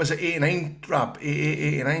 89. What was it? 89, Rab?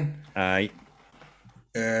 89. Aye.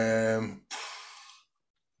 I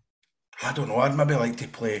don't know. I'd maybe like to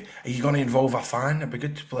play. Are you going to involve a fan? It'd be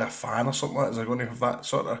good to play a fan or something like that. Is there going to have that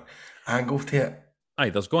sort of angle to it? Aye,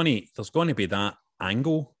 there's going to be that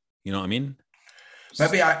angle. You know what I mean?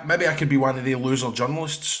 Maybe I could be one of the loser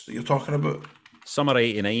journalists that you're talking about. Summer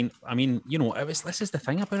 '89. I mean, you know, this is the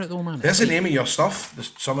thing about it, though, man. There's the name of your stuff. The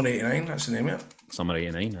Summer '89. That's the name of it. Summer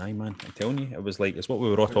 '89. Aye, man. I'm telling you, it was like it's what we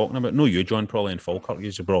were all talking about. No, you, John, probably in Falkirk.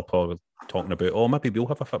 You were all probably talking about. Oh, maybe we'll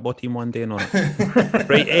have a football team one day, and all that.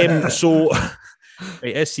 Right. So,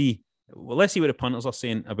 right. Let's see. Well, let's see what the punters are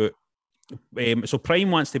saying about. So Prime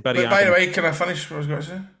wants to bury. By the way, can I finish what I was going to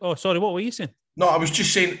say? Oh, sorry. What were you saying? No, I was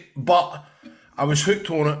just saying, but I was hooked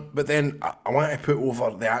on it. But then I wanted to put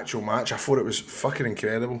over the actual match. I thought it was fucking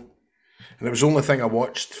incredible, and it was the only thing I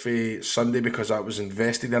watched for Sunday because I was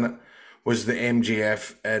invested in it. Was the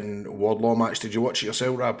MJF and Wardlaw match? Did you watch it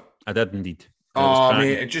yourself, Rab? I did indeed. Oh,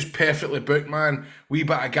 mate, it just perfectly booked, man. Wee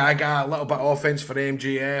bit of gaga, a little bit of offense for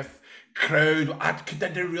MJF. Crowd, I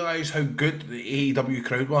didn't realise how good the AEW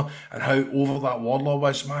crowd were and how over that Wardlaw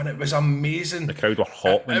was, man. It was amazing. The crowd were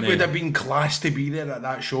hot. It would have been class to be there at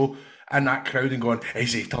that show and that crowd and going,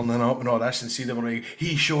 is he turning up and all this, and see them like,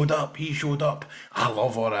 he showed up. I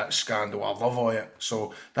love all that scandal. I love all it.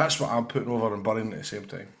 So that's what I'm putting over and burying at the same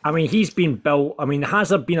time. I mean, he's been built. I mean, has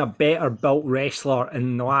there been a better built wrestler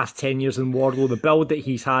in the last 10 years than Wardlow? The build that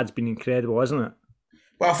he's had has been incredible, isn't it?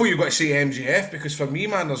 Well, I thought you were going to say MJF, because for me,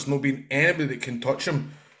 man, there's no been anybody that can touch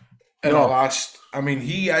him in the last. I mean,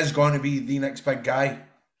 he is going to be the next big guy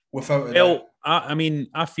without a doubt. I mean,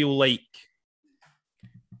 I feel like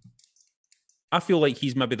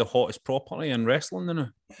he's maybe the hottest property in wrestling now.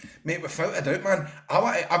 Mate, without a doubt, man.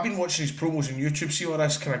 I've been watching his promos on YouTube, see all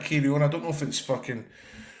this kind of carry on. I don't know if it's fucking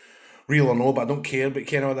real or no, but I don't care.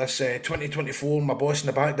 But all this 2024, my boss in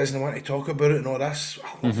the back doesn't want to talk about it and all this.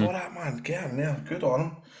 I love all that, man. Get in there. Good on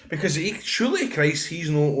him. Because surely Christ, he's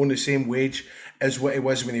not on the same wage as what he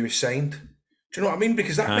was when he was signed. Do you know what I mean?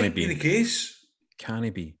 Because that might be the case. Can he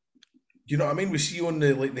be? You know what I mean? We see on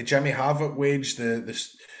the Jimmy Havoc wage,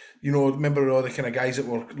 you know, remember all the kind of guys that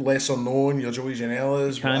were lesser known, your Joey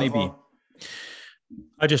Janela's, Can he be?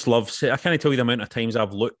 I just love, I can't tell you the amount of times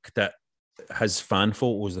I've looked at his fan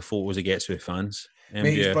photos, the photos he gets with fans.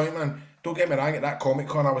 Mate, he's brilliant, man. Don't get me wrong, at that Comic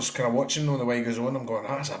Con I was kind of watching on the way he goes on, I'm going,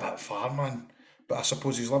 that's a bit far, man. But I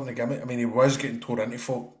suppose he's living the gimmick. I mean, he was getting tore into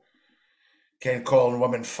folk, calling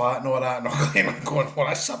women fat and all that, and I'm going, well,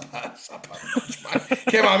 that's a bit much, man.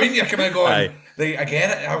 You know what I mean? You're kind of going, I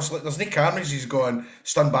get it. I was like, there's no cameras. He's going,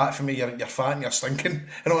 stand back from me, you're fat and you're stinking.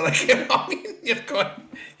 And all that, you know what I mean?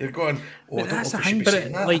 You're going, oh, but that's the thing, but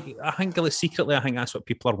I think secretly, I think that's what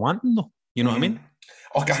people are wanting, though. You know what I mean?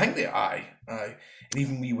 Oh, I think they, aye. And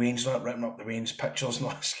even wee Wayne's not ripping up the Wayne's pictures and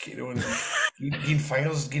all that, you know, and giving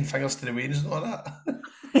fingers to the Wayne's and all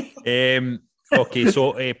that. Okay,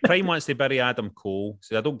 so Prime wants to bury Adam Cole.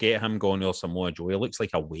 So I don't get him going or Samoa Joe. He looks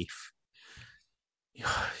like a waif.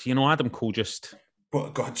 You know, Adam Cole just...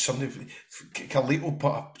 But God, somebody put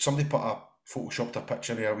a photoshopped a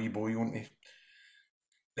picture of a wee boy, won't they?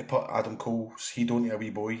 They put Adam Cole's head onto a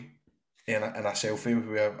wee boy in a selfie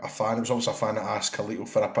with a fan. It was obviously a fan that asked Carlito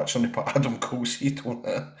for a picture and they put Adam Cole's head on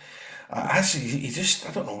it. He just,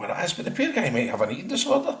 I don't know what it is, but the poor guy might have an eating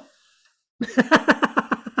disorder.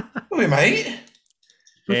 We might.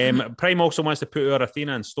 Prime also wants to put over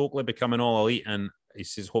Athena and Stokely becoming all elite, and he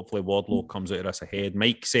says hopefully Wardlow comes out of this ahead.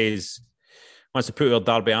 Mike says wants to put over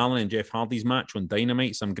Darby Allin and Jeff Hardy's match on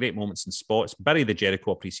Dynamite. Some great moments and spots. Bury the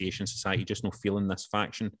Jericho Appreciation Society. Just no feeling this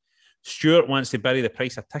faction. Stuart wants to bury the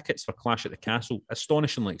price of tickets for Clash at the Castle.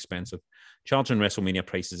 Astonishingly expensive. Charging WrestleMania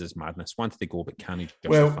prices is madness. Wanted to go, but can he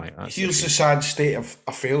justify it? Well, here's the sad state of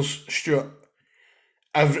affairs, Stuart.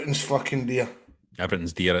 Everything's fucking dear.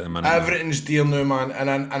 Everything's dear at the minute. Everything's dear now, man. And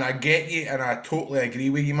I get you, and I totally agree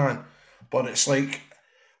with you, man. But it's like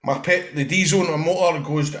the diesel on my motor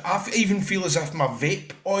goes. I even feel as if my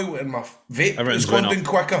vape oil and my vape has gone down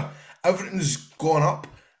quicker. Everything's gone up.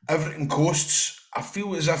 Everything costs. I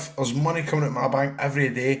feel as if there's money coming out of my bank every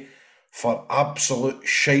day for absolute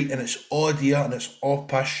shite, and it's all dear and it's all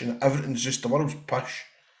pish, and everything's just the world's pish.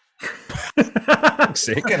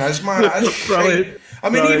 Fucking is, man. It is shite. I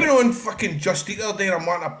mean, even on fucking Just Eat the other day, I'm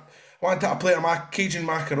wanting a plate of Cajun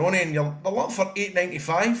macaroni, and they're looking for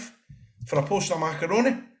 $8.95 for a post of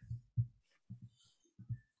macaroni.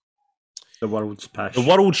 The world's pish. The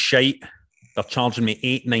world's shite. They're charging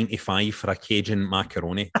me $8.95 for a Cajun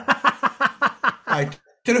macaroni. Aye,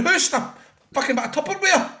 to the house, fucking bit of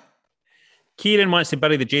Tupperware. Kieran wants to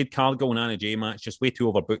bury the Jade Cargill and Anna Jay match, just way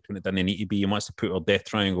too overbooked when it didn't need to be. He wants to put her Death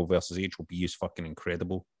Triangle versus HOB is fucking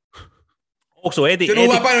incredible. Also, Eddie. Do you know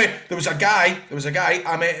what? By the way, there was a guy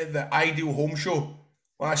I met at the Ideal Home Show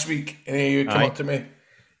last week, and he came up to me,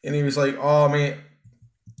 and he was like, "Oh, mate,"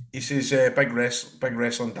 he says, "big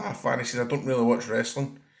wrestling daft fan." He says, "I don't really watch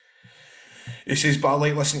wrestling." He says, "But I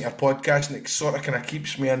like listening to your podcast, and it sort of kind of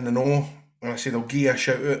keeps me in the know." And I said, "I'll give you a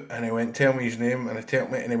shout out," and he went, "Tell me his name," and I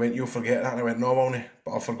told me, and he went, "You'll forget that," and I went, "No, I won't,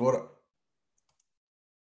 but I forgot it."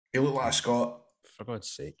 He looked like a Scot. For God's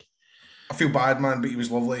sake. I feel bad, man, but he was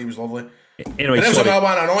lovely. Anyway, there's another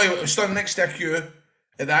one. I know he was standing next to a queue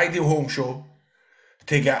at the Ideal Home Show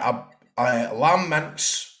to get a lamb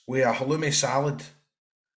mince with a halloumi salad.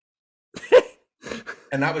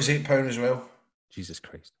 And that was £8 as well. Jesus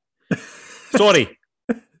Christ. Sorry.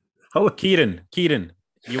 Kieran,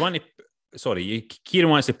 you want to... Sorry, Kieran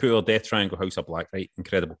wants to put our Death Triangle House of Black, right?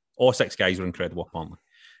 Incredible. All 6 guys were incredible, apparently.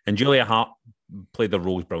 And Julia Hart played their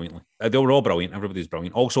roles brilliantly. They were all brilliant. Everybody's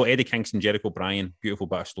brilliant. Also, Eddie Kingston, Jericho Bryan, beautiful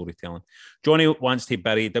bit of storytelling. Johnny wants to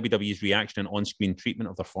bury WWE's reaction and on-screen treatment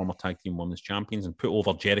of their former tag team women's champions and put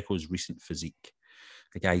over Jericho's recent physique.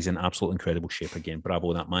 The guy's in absolute incredible shape again.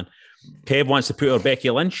 Bravo, that man. Kev wants to put over Becky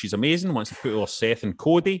Lynch. She's amazing. Wants to put over Seth and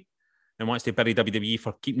Cody. And wants to bury WWE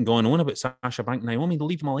for keeping going on about Sasha Banks and Naomi. They'll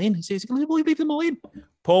leave them alone. He says, leave them alone.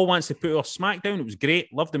 Paul wants to put over SmackDown. It was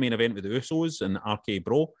great. Loved the main event with the Usos and RK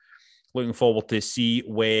Bro. Looking forward to see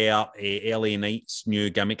where LA Knight's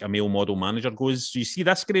new gimmick, a male model manager, goes. Do you see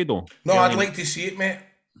this, Grado? No, I'd like to see it, mate.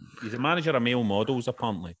 He's a manager of male models,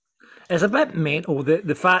 apparently. It's a bit mental,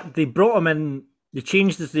 the fact they brought him in, they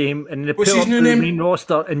changed his name, and they What's put his him new to the name? main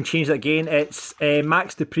roster and changed it again. It's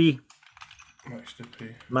Max Dupree.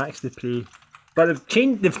 Max Dupree. But they've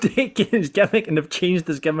taken his gimmick and they've changed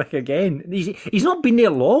his gimmick again. He's not been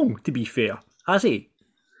there long, to be fair, has he?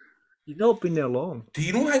 He's not been there long. Do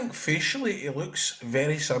you know, I think facially he looks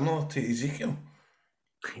very similar to Ezekiel?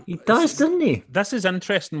 He does, doesn't he? This is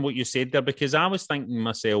interesting what you said there, because I was thinking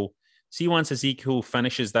myself, see, once Ezekiel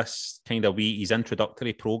finishes this kind of his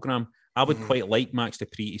introductory program, I would quite like Max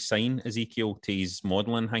Dupree to sign Ezekiel to his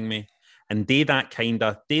modelling hangman and do that kind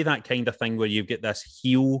of thing where you get this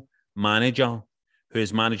heel manager who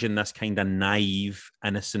is managing this kind of naive,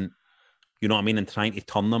 innocent, you know what I mean, and trying to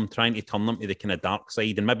turn them to the kind of dark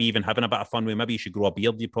side, and maybe even having a bit of fun with. Maybe you should grow a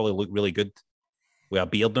beard. You probably look really good with a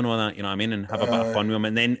beard and all that, you know what I mean, and have a bit of fun with him.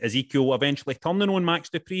 And then Ezekiel eventually turning on Max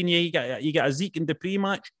Dupree, and you get a Zeke and Dupree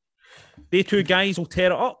match. They 2 guys will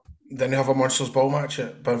tear it up. Then you have a Monsters Ball match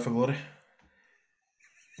at Bound for Glory.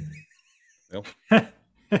 Well.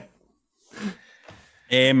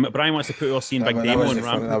 Brian wants to put us seeing Big Demo and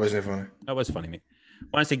Rampage. That wasn't funny. That was funny, mate.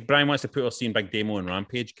 Brian wants to put us seeing Big Demo and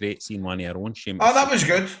Rampage. Great seeing one of our own. Shame. Oh, that was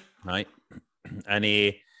good. Right. And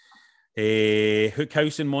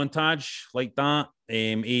Hookhouse and montage like that.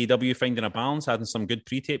 AEW finding a balance, adding some good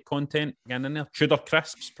pre-tape content again in there. Tudor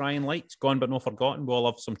Crisps, Brian likes. Gone but not forgotten. We all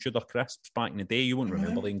love some Tudor Crisps back in the day. You won't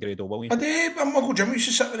remember them, Grado, will you? I did. My Uncle Jim used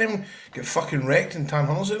to sit with them and get fucking wrecked and tan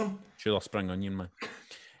hunters at them. Tudor spring onion, man.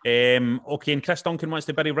 Okay, and Chris Duncan wants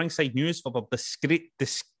to bury Ringside News for the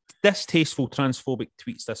distasteful transphobic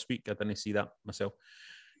tweets this week. I didn't see that myself.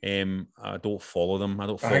 I don't follow them.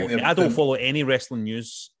 I don't follow any wrestling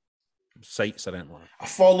news sites or anything like that. I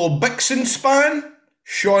follow Bixen Span,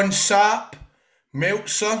 Sean Sapp,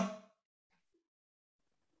 Meltzer,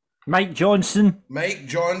 Mike Johnson,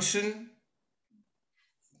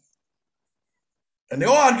 and they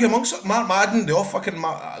all argue amongst Mark Madden. They all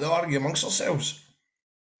argue amongst themselves.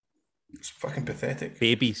 It's fucking pathetic.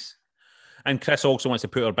 Babies. And Chris also wants to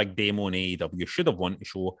put our Big Demo on AEW. Should have won to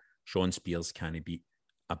show Sean Spears can he beat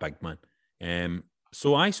a big man.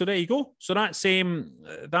 So there you go. So that's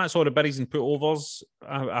all the buries and put overs.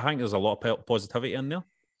 I think there's a lot of positivity in there.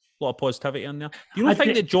 Do you not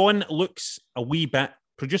think that John looks a wee bit?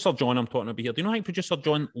 Producer John, I'm talking about here. Do you not think Producer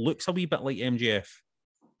John looks a wee bit like MJF?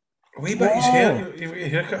 A wee bit his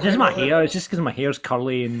haircut. Just my hair. It's just because my hair's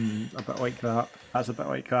curly and a bit like that. That's a bit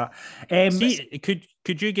like that. See,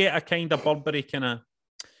 could you get a kind of Burberry kind of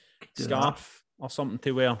scarf or something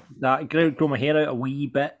to wear? That grow my hair out a wee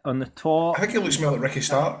bit on the top. I think he looks more like Ricky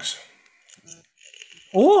Starks.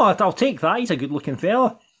 Oh, I'll take that. He's a good-looking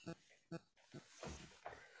fella.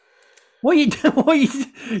 What you do?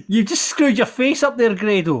 You just screwed your face up there,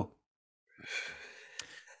 Grado.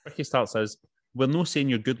 Ricky Starks says, "We're not saying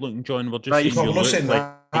you're good-looking, John. We're just saying you look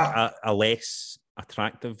like a less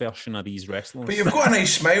attractive version of these wrestlers." But you've got a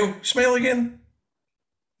nice smile. Smile again.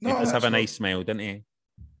 No, he does have a nice smile, didn't he?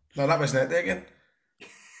 No, that wasn't it there again.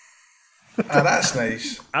 That's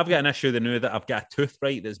nice. I've got an issue now that I've got a tooth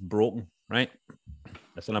right that's broken, right?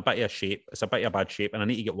 It's in a bit of shape. It's a bit of bad shape, and I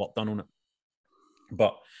need to get work done on it.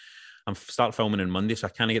 But I'm start filming on Monday, so I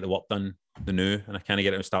can't get the work done the new, and I can't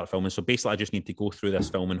get it to start filming. So basically, I just need to go through this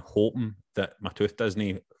filming, hoping that my tooth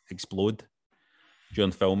doesn't explode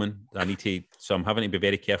during filming. So I'm having to be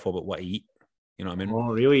very careful about what I eat. You know what I mean?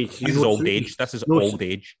 Oh, really? This is old age. This is old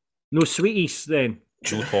age. No sweeties then.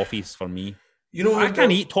 No toffees for me. You know, I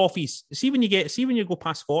can't eat toffees. See when you go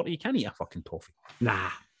past 40, you can't eat a fucking toffee. Nah.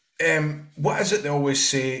 What is it they always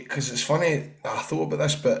say? Because it's funny, I thought about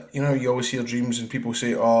this, but you know, you always hear dreams and people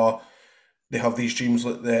say, "Oh, they have these dreams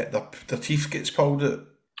like their teeth gets pulled out,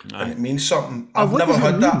 and it means something." I've never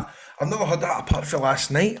had that. I've never had that apart from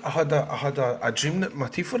last night. I had a dream that my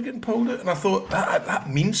teeth were getting pulled out, and I thought that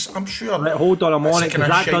means, I'm sure. Right, hold on, I'm on it, because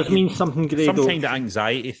that does mean something great. Some kind of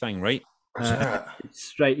anxiety thing, right?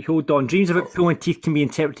 Right, hold on. Dreams about pulling teeth can be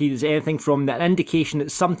interpreted as anything from an indication that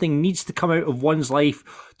something needs to come out of one's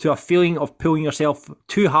life to a feeling of pulling yourself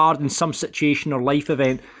too hard in some situation or life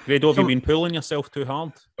event. Grado, have you been pulling yourself too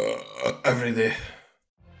hard? Every day.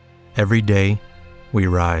 Every day, we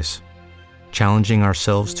rise, challenging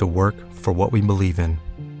ourselves to work for what we believe in.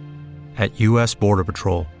 At U.S. Border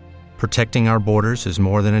Patrol, protecting our borders is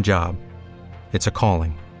more than a job. It's a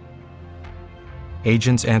calling.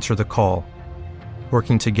 Agents answer the call,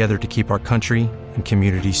 working together to keep our country and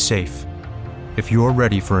communities safe. If you're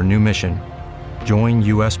ready for a new mission, join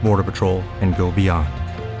U.S. Border Patrol and go beyond.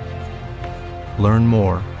 Learn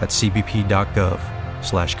more at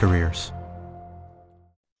cbp.gov/careers.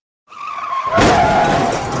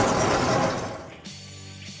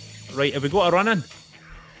 Right, have we got a run-in?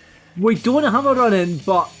 We don't have a run-in,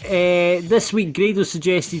 but this week Grado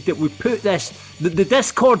suggested that we put this... The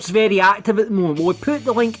Discord's very active at the moment. We'll put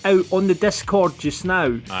the link out on the Discord just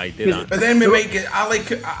now. I did that. But then we might get...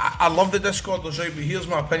 I love the Discord, right, but here's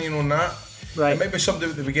my opinion on that. Right. It might be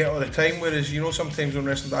something that we get all the time, whereas, you know, sometimes on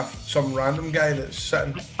Wrestling Daft, some random guy that's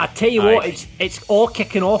sitting... I tell you what, it's all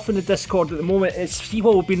kicking off in the Discord at the moment. See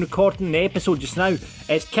what we've been recording the episode just now.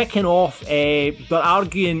 It's kicking off. They're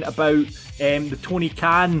arguing about the Tony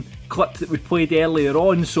Khan clip that we played earlier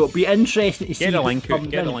on, so it'll be interesting to see. Get a link out.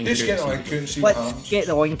 Just get the link out and see what happens. Get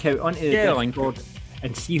the link out onto the Discord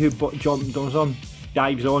and see who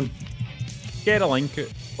dives on. Get a link out.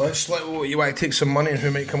 Let's let you want to take some money and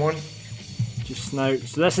who might come on. Just now.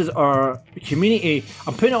 So this is our community.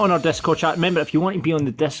 I'm putting it on our Discord chat. Remember, if you want to be on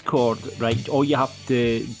the Discord, right, all you have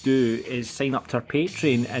to do is sign up to our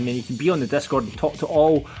Patreon, and then you can be on the Discord and talk to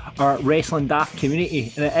all our Wrestling Daft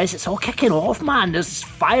community. And it's all kicking off, man. There's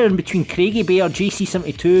firing between Craigie Bear,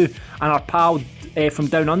 JC72, and our pal from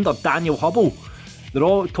down under, Daniel Hubble. They're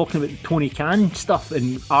all talking about Tony Khan stuff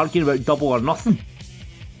and arguing about Double or Nothing.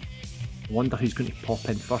 I wonder who's going to pop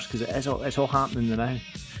in first, because it's all happening now.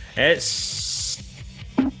 It's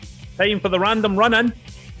time for the random run-in.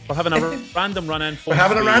 We're having a random run-in. We're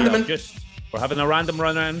having a random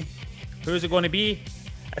run-in. Who's it going to be?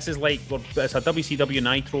 This is like, it's a WCW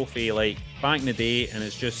Night trophy, like back in the day, and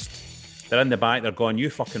it's just, they're in the back, they're going, you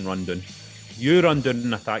fucking run down. You run down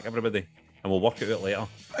and attack everybody, and we'll work it out later.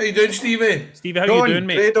 How you doing, Stevie? Stevie, how you doing,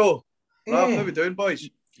 mate? Grado. How we doing, boys?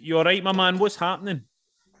 You alright, my man? What's happening?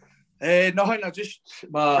 Nothing, I just...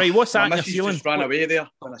 Right, what's that in your ceiling? Just ran away there.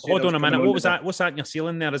 Hold on a minute, what was that? What's that in your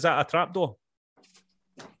ceiling there? Is that a trapdoor?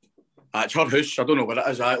 It's her house, I don't know what it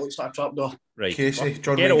is. It looks like a trapdoor. Right. Casey,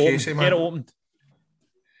 John Wayne Casey, man. Get it opened.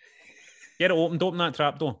 Get it opened, open that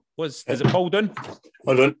trapdoor. Is it pulled down?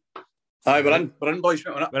 Hold on. Aye, we're in, boys.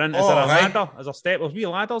 We're in. Is there a ladder? Is there step? There's wee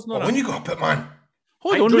ladders, no? When you got up it, man?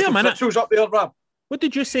 Hold on, wait a minute. Up there, Rob. What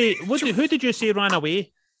did you say? Who did you say ran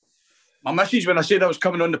away? My missus, when I said I was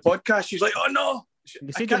coming on the podcast, she's like, oh no.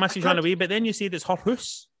 You said your missus ran away, but then you said it's her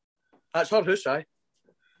house. That's her house, aye.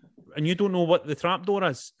 And you don't know what the trapdoor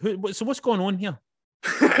is. So what's going on here?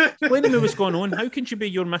 Explain to me what's going on. How can she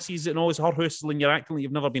be your missus and always her house and you're acting like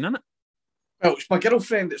you've never been in it? Well, it's my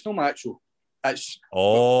girlfriend. It's not my actual. It's...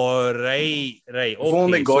 Oh, right. Okay. We've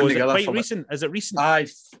only gone together. Is it quite recent? Is it recent? Aye.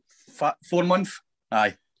 4 months.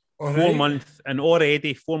 Aye. 4 months, and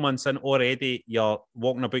already 4 months in, already you're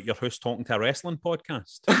walking about your house talking to a wrestling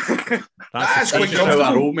podcast. That's just how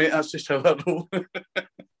I roll, mate. That's just how I roll.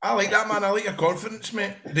 I like that, man. I like your confidence,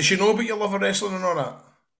 mate. Does she know about your love of wrestling and all that?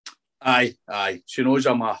 Aye. She knows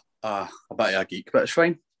I'm a bit of a geek, but it's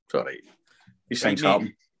fine. It's all right. These things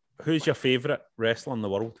happen. Who's your favourite wrestler in the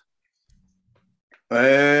world?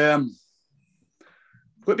 Would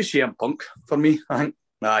be CM Punk for me, I think.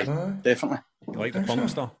 Aye, definitely. You like the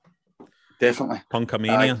Punkster? Definitely.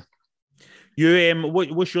 Punkamania. You,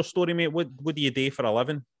 what's your story, mate? What do you do for a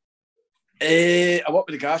living? I work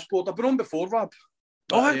with the gas board. I've been on before, Rob.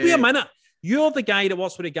 Wait a minute. You're the guy that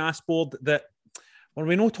works with the gas board that, when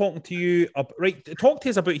we're not talking to you, right, talk to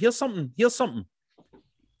us about, here's something.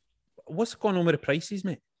 what's going on with the prices,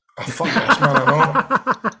 mate? Oh, fuck this, man,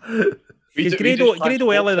 I know. Because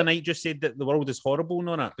Grado earlier the night just said that the world is horrible and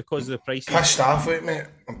all that because of the prices. Pissed off with it, mate.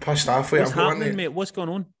 I'm pissed off with it. What's happening, mate? What's going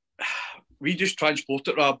on? We just transport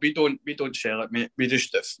it, Rob. We don't sell it, mate. We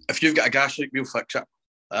just if you've got a gas leak, we'll fix it.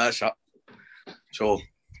 That's it. So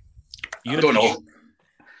I don't know.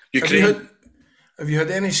 Have you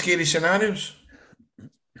had any scary scenarios?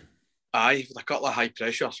 Aye, with a couple of high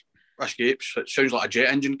pressure escapes. It sounds like a jet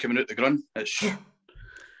engine coming out the ground. It's.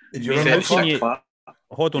 Did you run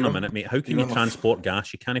Hold on a minute, mate. How can you transport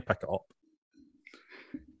gas? You can't pick it up.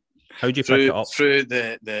 How do you pick it up? Through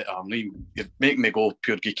the you're making me go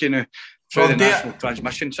pure geeky now. Through the national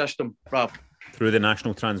transmission system, Rob. Through the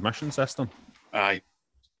national transmission system? Aye.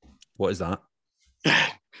 What is that?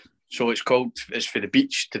 So it's for the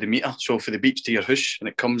beach to the meter. So for the beach to your house, and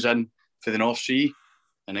it comes in for the North Sea,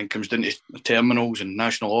 and then comes down to the terminals and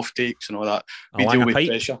national offtakes and all that. We deal with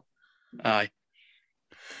pressure. Aye.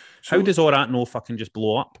 So, how does all that no fucking just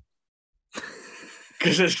blow up?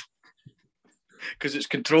 Because it's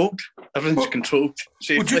controlled. Everything's controlled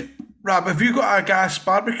safely. Rob, have you got a gas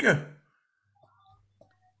barbecue?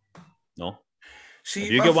 No. See,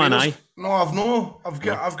 have you got one, aye? No, I've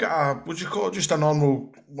got a, what do you call it? Just a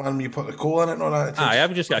normal one where you put the coal in it and all that. Aye,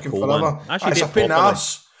 I've just got a coal one. It's a pain in the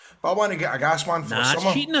arse. But I want to get a gas one for the summer.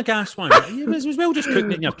 It's cheating, a gas one. You may as well just cook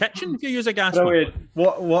it in your kitchen if you use a gas one.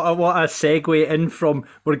 What a segue in from,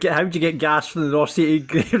 how do you get gas from the North Sea?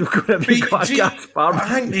 Gas farm. I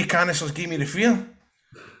think the canisters gave me the fear.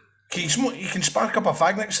 Can you smoke? You can spark up a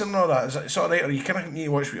fag next to them and all that. Is it all right? Or you kind of need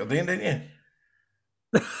to watch what you're doing, don't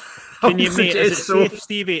you? Can you, mate, is it safe,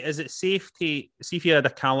 Stevie? Is it safe to see if you had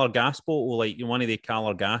a Caller gas bottle, like one of the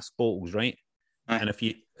Caller gas bottles, right? And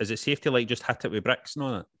is it safe to like just hit it with bricks and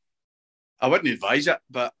all that? I wouldn't advise it,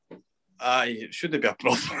 but it shouldn't be a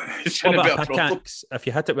problem. What about a pickaxe? If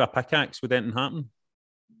you hit it with a pickaxe, would anything happen?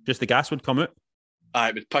 Just the gas would come out? Aye,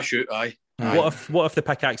 it would push out, aye. What if the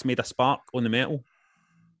pickaxe made a spark on the metal?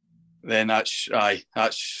 Then that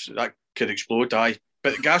could explode, aye.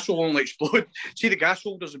 But the gas will only explode. See the gas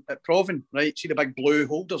holders at Proven, right? See the big blue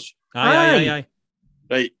holders? Aye.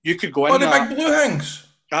 Right, you could go in the big blue things?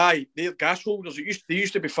 Aye, they're gas holders. They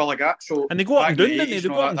used to be full of gas. So and they go up and down, didn't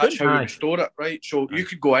they? That's how we store it, right? So you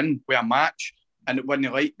could go in with a match and it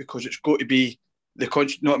wouldn't light because it's got to be the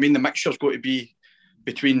mixture's got to be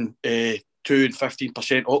between 2 and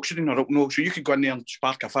 15% oxygen, or I don't know. So you could go in there and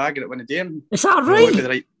spark a fag and it wouldn't do. Is that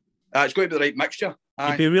right? It's got to be the right mixture.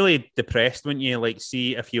 You'd be really depressed, wouldn't you? Like,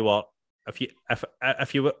 see if you were of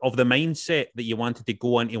the mindset that you wanted to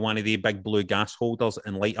go into one of the big blue gas holders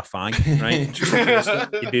and light a fag,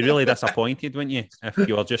 right? You'd be really disappointed, wouldn't you? If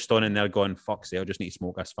you were just standing there going, "Fuck's sake, I just need to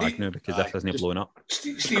smoke this fag now because this isn't blowing up."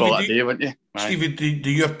 Stevie, do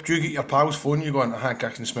you get your pal's phone? You going, "I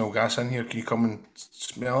can smell gas in here. Can you come and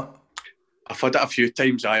smell it?" I've had it a few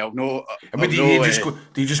times. I'll know. Do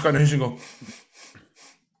you just go in the house and go?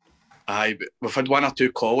 Aye, but we've had one or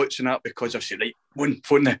two call-outs and that because I've said, right,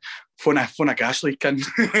 phone a gas leak in.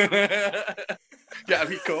 Get a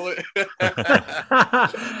wee call-out.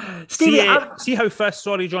 See how fast,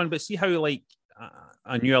 sorry, John, but see how, like,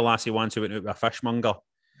 I knew a lassie once who went out with a fishmonger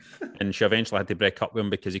and she eventually had to break up with him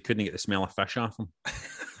because he couldn't get the smell of fish off him.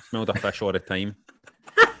 Smelled of fish all the time.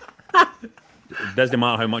 It doesn't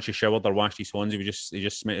matter how much he showered or washed his swans, it's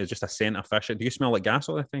just a scent of fish. Do you smell like gas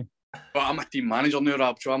all the time? Well, I'm a team manager now,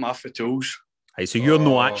 Rob, so I'm off the tools. Hey, so you're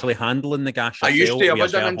not actually handling the gas yourself? I used to. I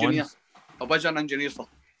was an engineer. I was an engineer for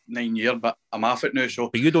 9 years, but I'm off it now. So,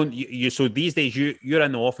 but you don't. So these days, you're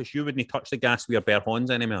in the office. You wouldn't touch the gas with your bare hands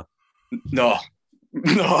anymore. No.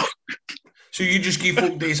 So you just give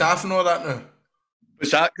folk days off and all that now?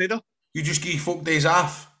 What's that, Grado? You just give folk days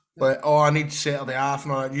off? Like, I need Saturday off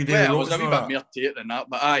and all that. You do I was a wee bit more to it than that,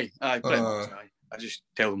 but aye, pretty much, aye. I just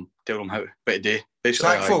tell them how to do.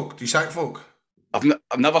 Sack folk? Do you sack folk? I've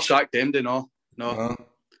never sacked them, no.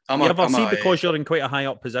 Because you're in quite a high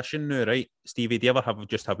up position now, right, Stevie? Do you ever have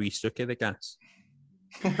just a wee sook of the gas?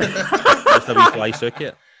 Just a wee fly sook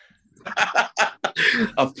it.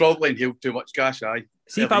 I've probably inhaled too much gas, aye.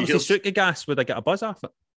 See, if I was to soak the gas, would I get a buzz off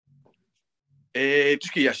it?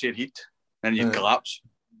 Just give you a sheer heat, and you'd collapse.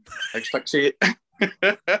 Asphyxiate.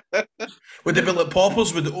 Would it be like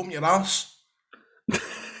poppers? Would it open your ass?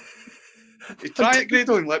 You try it,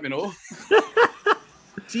 Grado, and let me know.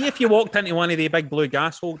 See, if you walked into one of the big blue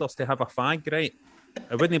gas holders to have a fag, right?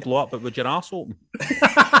 It wouldn't blow up, but would your ass open?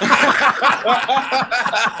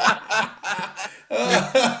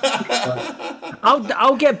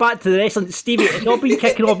 I'll get back to the wrestling. Stevie, it's all been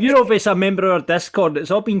kicking off. You're obviously a member of our Discord.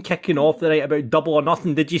 It's all been kicking off the night about Double or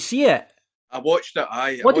Nothing. Did you see it? I watched it,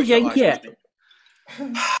 aye. What did you think of it?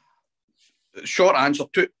 short answer,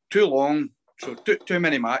 too long, so too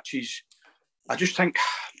many matches. I just think,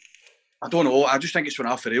 I don't know, I just think it's when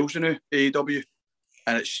Arthur Rails in AEW,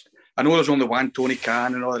 and I know there's only one Tony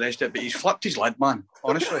Khan and all the rest of it, but he's flipped his lid, man,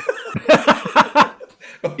 honestly.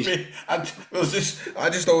 I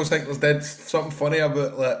just always think there's something funny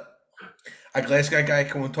about like a Glasgow guy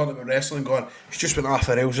coming and talking about wrestling going, it's just when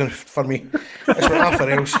Arthur Rails in for me. It's when Arthur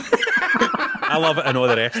Rails. I love it and all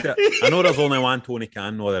the rest of it. I know there's only one Tony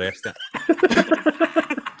Khan and all the rest of it.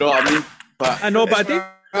 You know what I mean? But I know, but I do.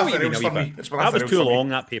 That was too long,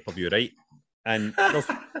 that pay-per-view, right? And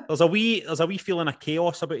there's a wee feeling of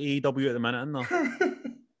chaos about AEW at the minute, isn't there?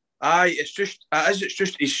 Aye, it's just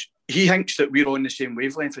he thinks that we're on the same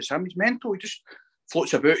wavelength as him. He's mental. He just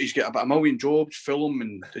floats about. He's got about 1 million jobs, Fulham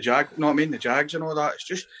and the Jag. You know what I mean? The Jags and all that. It's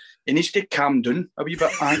just he needs to calm down a wee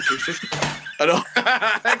bit. It's just I know.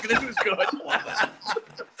 Grado's gone.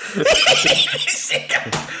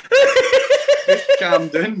 Just calm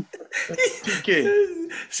down. TK.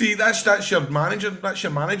 See, that's your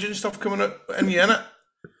managing stuff coming out in you, innit?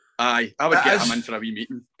 Aye, I would get him in for a wee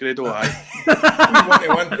meeting. Grado, aye.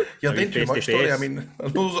 One-to-one. You're doing too much, Tony. I mean, I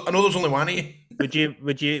know there's only one of you.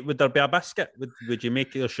 Would there be a biscuit? Would you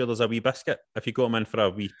make sure there's a wee biscuit if you got him in for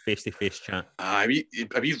a wee face-to-face chat? Aye,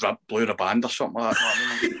 a wee blue band or something like that.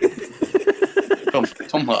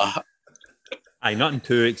 Something like that. Aye, nothing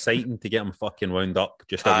too exciting to get him fucking wound up.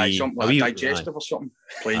 Just something like digestive or something.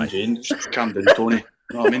 Plain Jane, just calm down, Tony.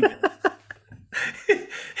 You know what I mean?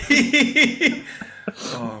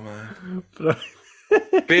 Oh man.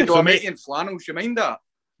 Grado, I met you in flannels, you mind that? A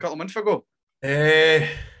couple of months ago. I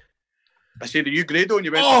said, are you Grado? And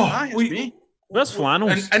you went, it's me. Where's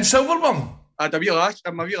flannels? In Silverburn. I had a wee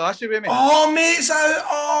lassie with me. Oh mate,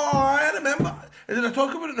 I remember. Did I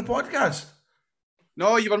talk about it in the podcast?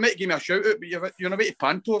 No, you were meant to give me a shout out, but you're on a way to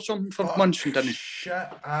Panto or something for months and didn't. Shit,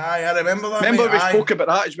 aye, I remember that. Remember mate, we spoke about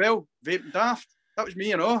that as well, Vape and Daft. That was me,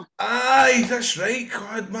 you know. Aye, that's right.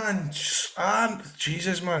 God, man.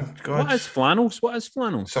 Jesus, man. God. What is flannels?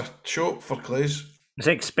 It's a shop for clothes. It's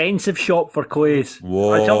an expensive shop for clothes.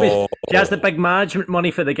 Whoa. He has the big management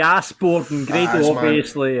money for the gas board and Grado,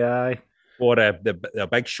 obviously. Man. Aye. Or the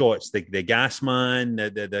big shots, the gas man,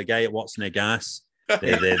 the guy that works in the gas,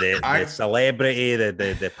 the celebrity,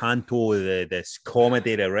 the panto, the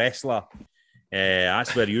comedy, the wrestler.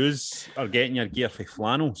 That's where you are getting your gear for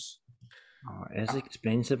flannels. Oh, it is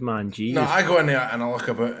expensive, man. Jeez. No, I go in there and I look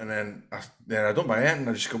about and then I don't buy anything.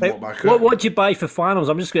 I just go walk back out. What do you buy for flannels?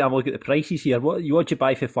 I'm just going to have a look at the prices here. What do you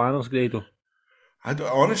buy for flannels, Grado?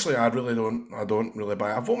 Honestly, I don't really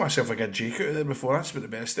buy. I've bought myself a good jacket out there before. That's about the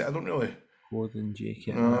best. I don't really. Clothing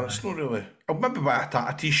jacket. No, it's not really. I'll maybe buy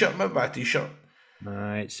a t-shirt.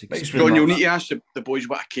 It's John, you'll need to ask the boys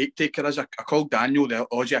what a cake taker is. I called Daniel the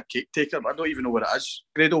Aussie a cake taker, but I don't even know what it is.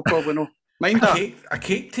 Grado probably know. Mind that? A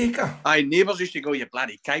cake taker? Aye, neighbours used to go, you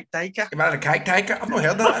bloody cake taker. You bloody cake taker? I've not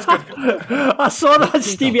heard that. That's good. I saw that,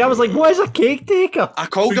 Stevie. I was like, what is a cake taker? I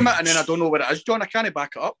called him it and then I don't know what it is, John. I can't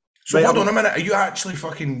back it up. So hold on a minute. Are you actually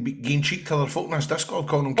fucking getting cheek to other folk in this Discord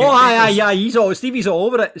calling them cake takers? Aye. Stevie's all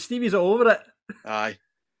over it. Aye.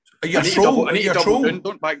 Are you a troll? I need to double down.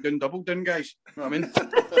 Don't back down, double down, guys. You know what I mean?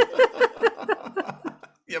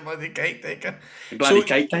 You bloody cake taker. You bloody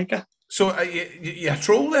cake taker. So are you a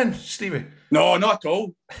troll then, Stevie? No, not at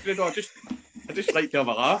all. I just like to have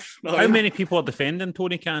a laugh. How many people are defending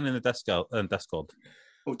Tony Khan in the Discord?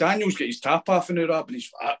 Well, Daniel's got his tap off and all that, but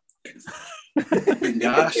he's fat. In the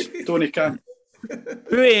ass, Tony Khan.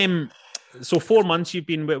 So 4 months you've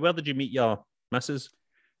been. Where did you meet your missus?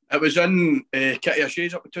 It was in Kitty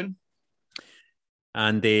O'Shea's up at town.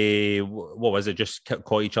 And what was it? Just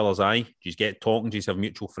caught each other's eye? Did you get talking? Did you have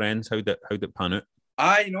mutual friends? How did it pan out?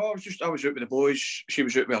 Aye, no, I was out with the boys. She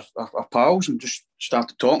was out with her pals and just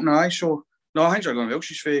started talking. Aye, so no, things are going well.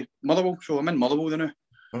 She's from Motherwell, so I'm in Motherwell now.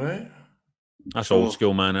 All right. That's old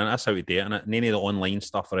school, man. And that's how we do it. None of the online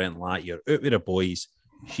stuff or anything like that. You're out with the boys.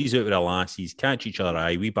 She's out with the lassies. Catch each other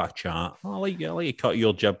eye. We back chat. I like you cut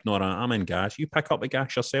your jib, Nora. I'm in gas. You pick up the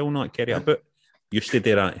gas yourself, not carry it about. Used to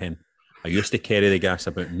do that, hen. I used to carry the gas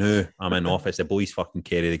about. No, I'm in office. The boys fucking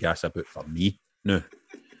carry the gas about for me. No.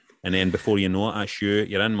 And then before you know it, that's you.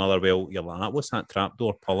 You're in Motherwell. You're like, what's that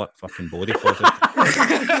trapdoor? Pull it. Fucking body closet.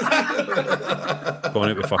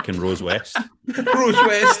 Going out with fucking Rose West. Rose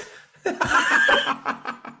West.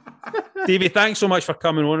 Stevie, thanks so much for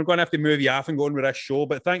coming on. I'm going to have to move you off and go on with this show,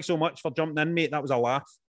 but thanks so much for jumping in, mate. That was a laugh.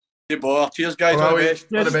 Hey, boy. Cheers, guys. All the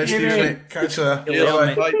best. All the best, Stevie, mate. Catch you there.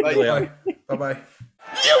 Bye-bye.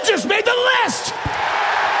 You just made the list!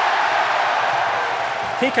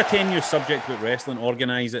 Take a tenuous subject about wrestling,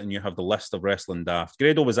 organise it, and you have the list of wrestling daft.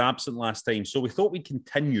 Grado was absent last time, so we thought we'd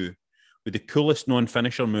continue with the coolest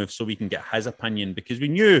non-finisher move so we can get his opinion, because we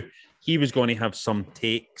knew he was going to have some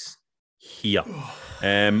takes here.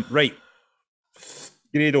 Right.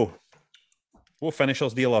 Grado, what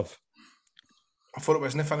finishers do you love? I thought it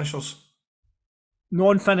wasn't finishers.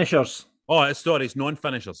 Non-finishers. Oh, sorry, it's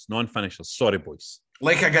non-finishers. Non-finishers. Sorry, boys.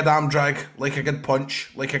 Like a good arm drag, like a good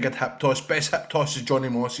punch, like a good hip toss. Best hip toss is Johnny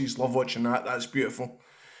Moss's. Love watching that. That's beautiful.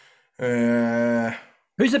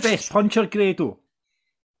 Who's the best puncher, Grado?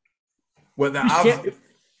 Well,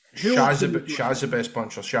 Shaz's the best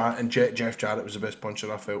puncher. Shaz and Jeff Jarrett was the best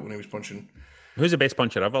puncher I felt when he was punching. Who's the best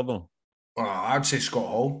puncher ever, though? I'd say Scott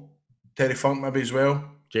Hall. Terry Funk maybe as well.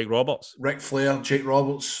 Jake Roberts. Ric Flair, Jake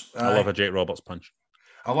Roberts. I love a Jake Roberts punch.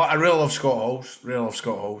 I really love Scott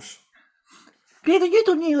Hall's. Grado, you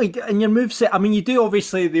don't really, in your moveset, I mean, you do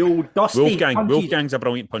obviously the old Dusty punches. Wolfgang's a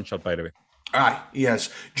brilliant puncher, by the way. Aye, he is.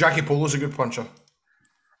 Jackie Polo's a good puncher.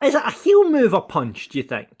 Is it a heel move or punch, do you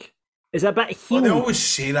think? Is it a bit heel? Well, they always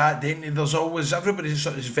say that, don't they? There's always, everybody's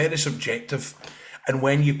is very subjective. And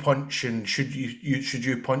when you punch, and should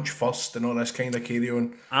you punch first and all this kind of carry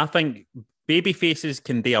on? I think baby faces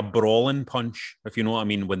can do a brawling punch, if you know what I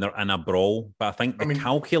mean, when they're in a brawl. But I think the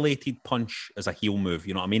calculated punch is a heel move,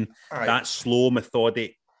 you know what I mean? Aye. That slow,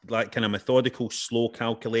 methodical, slow,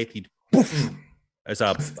 calculated poof, is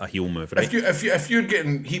a heel move, right? If you're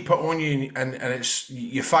getting heat put on you and it's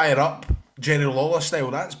you fire up Jerry Lawler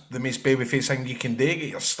style, that's the most babyface thing you can do. Get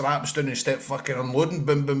your straps down and step fucking unloading,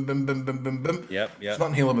 boom, boom, boom, boom, boom, boom, boom. Yep. There's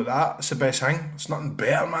nothing heel about that. It's the best thing. It's nothing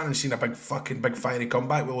better, man, than seeing a big fiery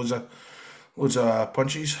comeback with loads of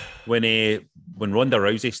punches. When Ronda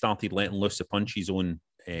Rousey started letting loose the punches on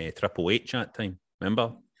Triple H at time,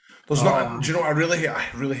 remember? There's nothing. Do you know what I really hate? I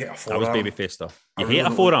really hate a forearm. That was babyface stuff. You hate a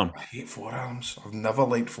forearm? I hate forearms. I've never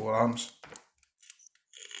liked forearms.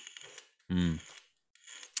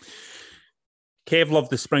 Kev loved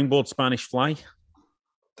the springboard Spanish fly.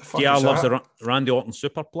 JR loves the Randy Orton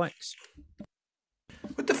superplex.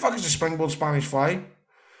 What the fuck is the springboard Spanish fly?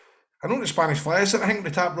 I know what the Spanish fly is. I think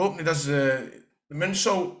the top rope and he does the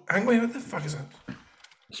moonsault. What the fuck is that?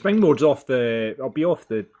 Springboard's I'll be off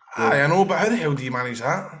the... Aye, I know, but how the hell do you manage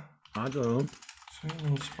that? I don't know.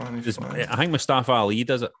 Springboard Spanish fly. I think Mustafa Ali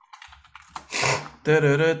does it.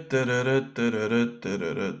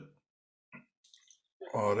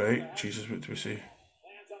 All right, Jesus, what do we see?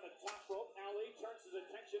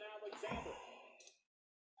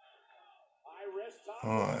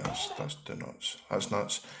 Oh, that's the nuts. That's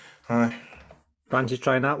nuts. Aye. Fancy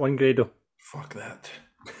trying that one, Grado? Fuck that.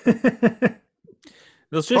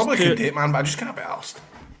 There's just probably could date, man, but I just can't be arsed.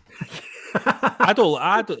 I don't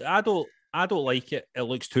like it. It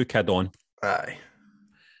looks too kid on. Aye.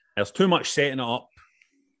 There's too much setting it up.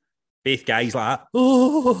 Both guys like that.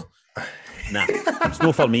 Oh. Nah, it's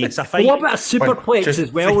not for me. It's a fight. What about a superplex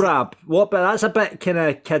as well, Rab? That's a bit kind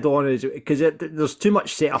of kid on, because there's too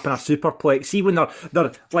much set up in a superplex. See when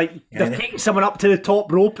they're taking someone up to the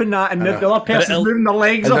top rope and that, and the other person's moving their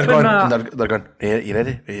legs up and that. And they're going, you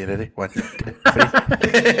ready? Are you ready? 1, 2, 3.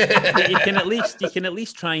 You can at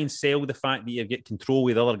least try and sell the fact that you get control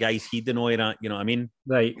with other guys heeding all that. You know what I mean?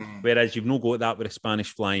 Right. Whereas you've not got that with a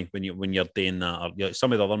Spanish fly when you're doing that, or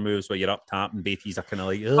some of the other moves where you're up tap and Beatties are kind of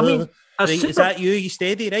like. I mean. Is that you? You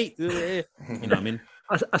steady, right? You know what I mean?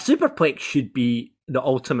 A superplex should be the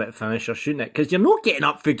ultimate finisher, shouldn't it? Because you're not getting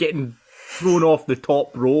up for getting thrown off the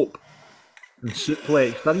top rope and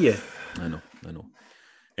suplex, are you? I know.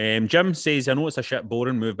 Jim says, I know it's a shit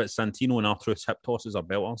boring move, but Santino and R-Truth's hip tosses are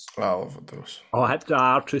belters. I love those. Oh,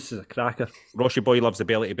 R-Truth is a cracker. Roshy Boy loves the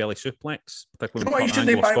belly-to-belly suplex, particularly when Kurt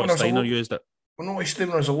Angle or Scott Steiner used it. I know what I used to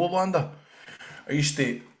do when I was a Lowlander. I used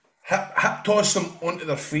to hip toss them onto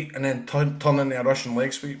their feet and then turn into a Russian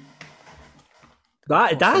leg sweep.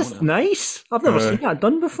 That's nice. I've never seen that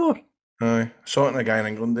done before. Aye. Saw it in a guy in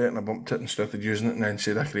England did it and I bumped it and started using it and then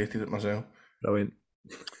said I created it myself. Brilliant.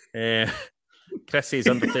 Chris says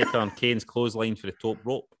Undertaker on Kane's clothesline for the top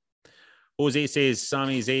rope. Jose says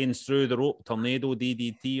Sami Zayn's through the rope, tornado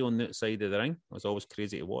DDT on the outside of the ring. It was always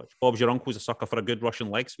crazy to watch. Bob's your uncle's a sucker for a good Russian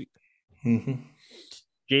leg sweep. Mm-hmm.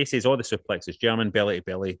 Jay says all the suplexes, German belly to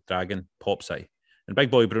belly, dragon, pop side. And Big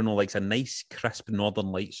Boy Bruno likes a nice, crisp Northern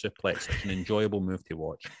Light suplex. It's an enjoyable move to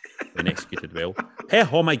watch when executed well. Hey,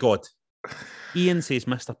 oh my God. Ian says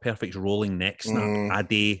Mr. Perfect's rolling neck snap. I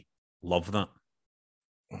do love that.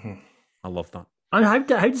 Mm-hmm. I love that. And how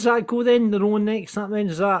does that go then? The rolling neck snap then?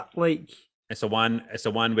 Is that like... It's a one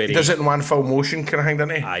where he does it in one full motion kind of thing,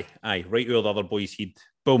 doesn't he? Aye. Right where the other boy's head.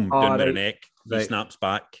 Boom, down with the neck. He snaps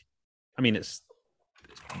back. I mean, it's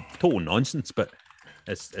total nonsense, but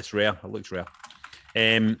it's rare. It looks rare.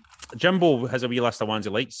 Jimbo has a wee list of ones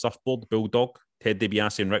he likes. Surfboard, Bulldog, Ted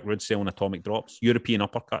DiBiase and Rick Rude selling atomic drops. European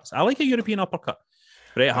uppercuts. I like a European uppercut.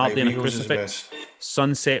 Bret Hart in a crucifix.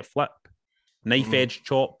 Sunset flip. Knife edge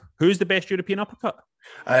chop. Who's the best European uppercut?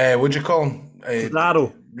 What'd you call him?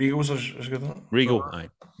 Cesaro. Regal's is good. Regal, aye.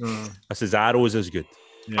 Cesaro's is good.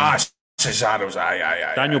 Yeah. Cesaro's,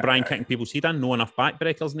 aye. Daniel Bryan kicking people. He didn't know enough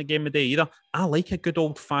backbreakers in the game of the day either. I like a good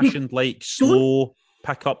old-fashioned, like, slow,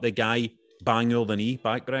 pick up the guy, bang over the knee,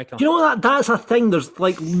 backbreaker. You know that's a thing. There's,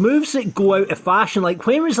 like, moves that go out of fashion. Like,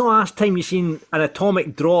 when was the last time you seen an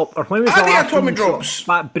atomic drop? Or when was the last atomic drops.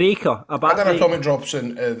 Backbreaker. I did atomic drops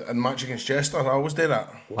in match against Chester. I always do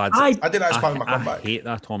that. Lads, I did that as part of my comeback. I hate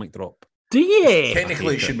the atomic drop. Do you?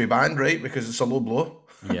 Technically, it should be banned, right? Because it's a low blow.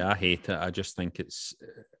 Yeah, I hate it. I just think it's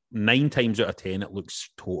 9 times out of 10, it looks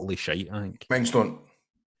totally shite, I think. Mine's don't.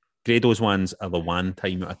 Grado's ones are the 1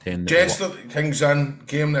 time out of 10. Jester comes in,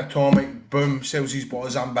 game the atomic, boom, sells his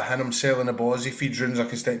balls. I'm behind him, selling the balls. He feeds rounds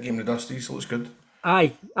like a stick game the Dusties, so it's good.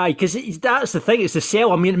 Aye, because that's the thing, it's the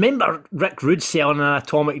sell. I mean, remember Rick Rude selling an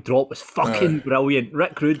atomic drop was fucking brilliant.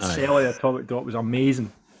 Rick Rude selling an atomic drop was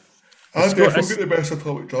amazing. I've definitely got the best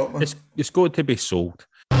atomic drop, man. It's got to be sold.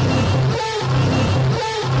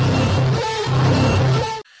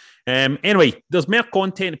 Anyway, there's more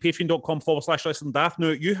content at patreon.com/wrestling daft. Now,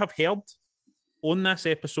 you have heard on this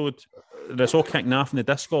episode that's all kicking off in the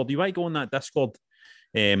Discord. You might go on that Discord,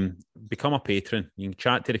 become a patron. You can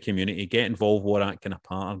chat to the community, get involved with that kind of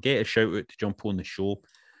part, get a shout out to jump on the show.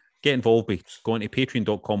 Get involved by going to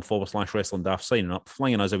patreon.com/wrestling daft, signing up,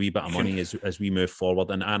 flinging us a wee bit of money as we move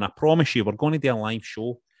forward. And I promise you, we're going to do a live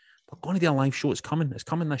show. It's coming. It's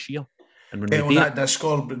coming this year. And when on that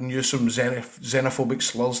Discord and use some xenophobic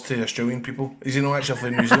slurs to Australian people. Is he not actually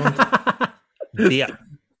from New Zealand?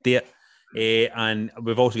 There. And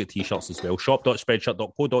we've also got t-shirts as well.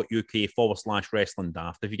 shop.spreadshirt.co.uk/wrestling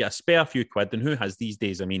daft. If you get a spare few quid, and who has these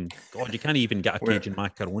days? I mean, God, you can't even get a Cajun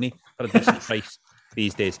macaroni for a decent price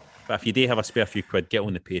these days. But if you do have a spare few quid, get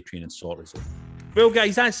on the Patreon and sort us out. Well,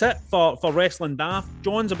 guys, that's it for Wrestling Daft.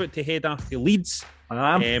 John's about to head off to Leeds.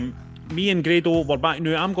 Me and Grado, we're back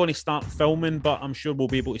now. I'm going to start filming, but I'm sure we'll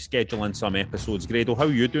be able to schedule in some episodes. Grado, how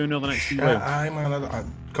are you doing over the next few weeks? Aye, man. A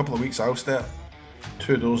couple of weeks I'll start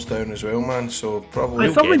 2 doors down as well, man. So probably...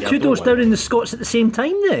 I filming 2 doors down in the Scots at the same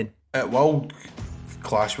time, then? It will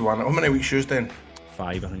clash with one. How many weeks yours then?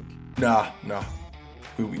 5, I think. Nah.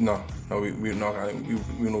 We're not. I think we've not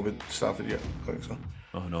started yet. I think so.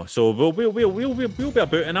 Oh no! So we'll be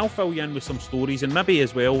about, and I'll fill you in with some stories, and maybe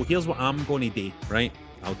as well. Here's what I'm going to do, right?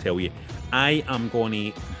 I'll tell you. I am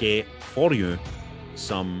going to get for you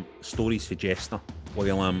some stories for Jester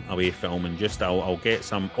while I'm away filming. I'll get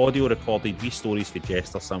some audio recorded wee stories for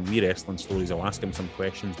Jester, some wee wrestling stories. I'll ask him some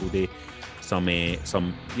questions. We'll do some.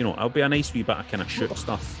 I'll be a nice wee bit of kind of shoot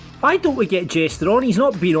stuff. Why don't we get Jester on? He's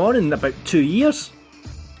not been on in about 2 years.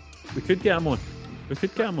 We could get him on. Who?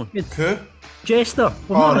 Jester.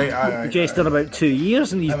 Jester in about 2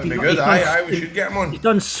 years, and he's been good. We should get him on. He's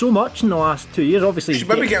done so much in the last 2 years. Obviously, we should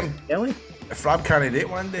maybe get him. If Rob can't date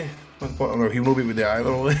one day, he'll not be with the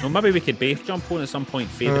either. Well, maybe we could both jump on at some point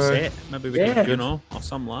for the set. Maybe we could, or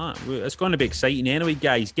something like that. It's going to be exciting anyway,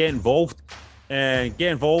 guys. Get involved.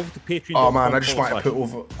 Patreon. Oh man, I just want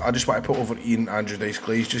to put over Ian Andrew Dice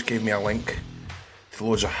Clay. He's just gave me a link to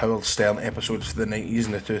loads of Howard Stern episodes for the 90s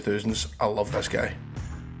and the 2000s. I love this guy.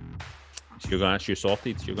 So that's you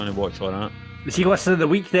sorted. So you're going to watch all that. Was he listening to the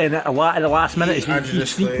week then at the last minute? He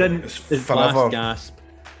sneaked in his last gasp.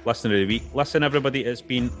 Listen to the week. Listen, everybody, it's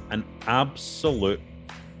been an absolute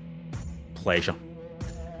pleasure.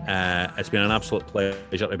 It's been an absolute pleasure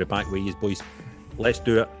to be back with you boys. Let's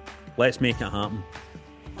do it. Let's make it happen.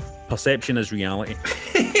 Perception is reality.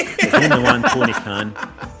 There's only one Tony Khan.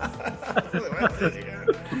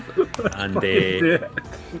 And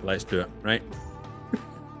let's do it, right?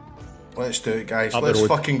 Let's do it, guys. Let's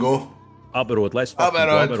fucking go. Up the road. Let's fucking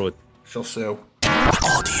go up the road. She'll sell.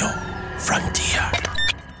 Audio Frontier.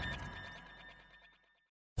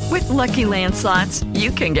 With Lucky Land Slots,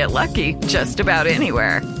 you can get lucky just about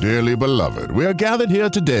anywhere. Dearly beloved, we are gathered here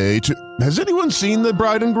today to... Has anyone seen the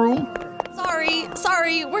bride and groom?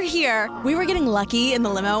 Sorry, we're here. We were getting lucky in the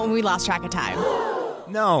limo and we lost track of time.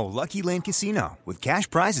 No, Lucky Land Casino, with cash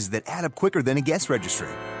prizes that add up quicker than a guest registry.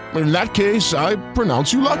 In that case, I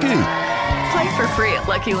pronounce you lucky. Play for free at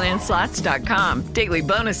LuckyLandSlots.com. Daily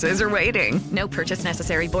bonuses are waiting. No purchase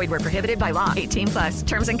necessary. Void where prohibited by law. 18+.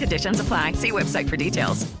 Terms and conditions apply. See website for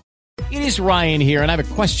details. It is Ryan here, and I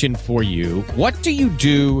have a question for you. What do you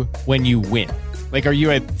do when you win? Like, are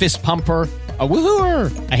you a fist pumper? A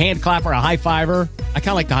woohooer, a hand clapper, a high fiver. I kind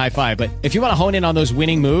of like the high five, but if you want to hone in on those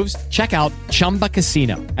winning moves, check out Chumba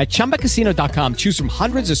Casino. At ChumbaCasino.com, choose from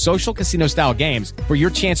hundreds of social casino style games for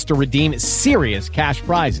your chance to redeem serious cash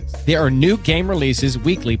prizes. There are new game releases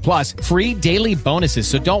weekly, plus free daily bonuses.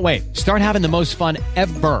 So don't wait. Start having the most fun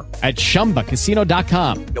ever at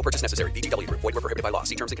ChumbaCasino.com. No purchase necessary. VGW Group. Void where prohibited by law.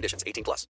 See terms and conditions. 18+.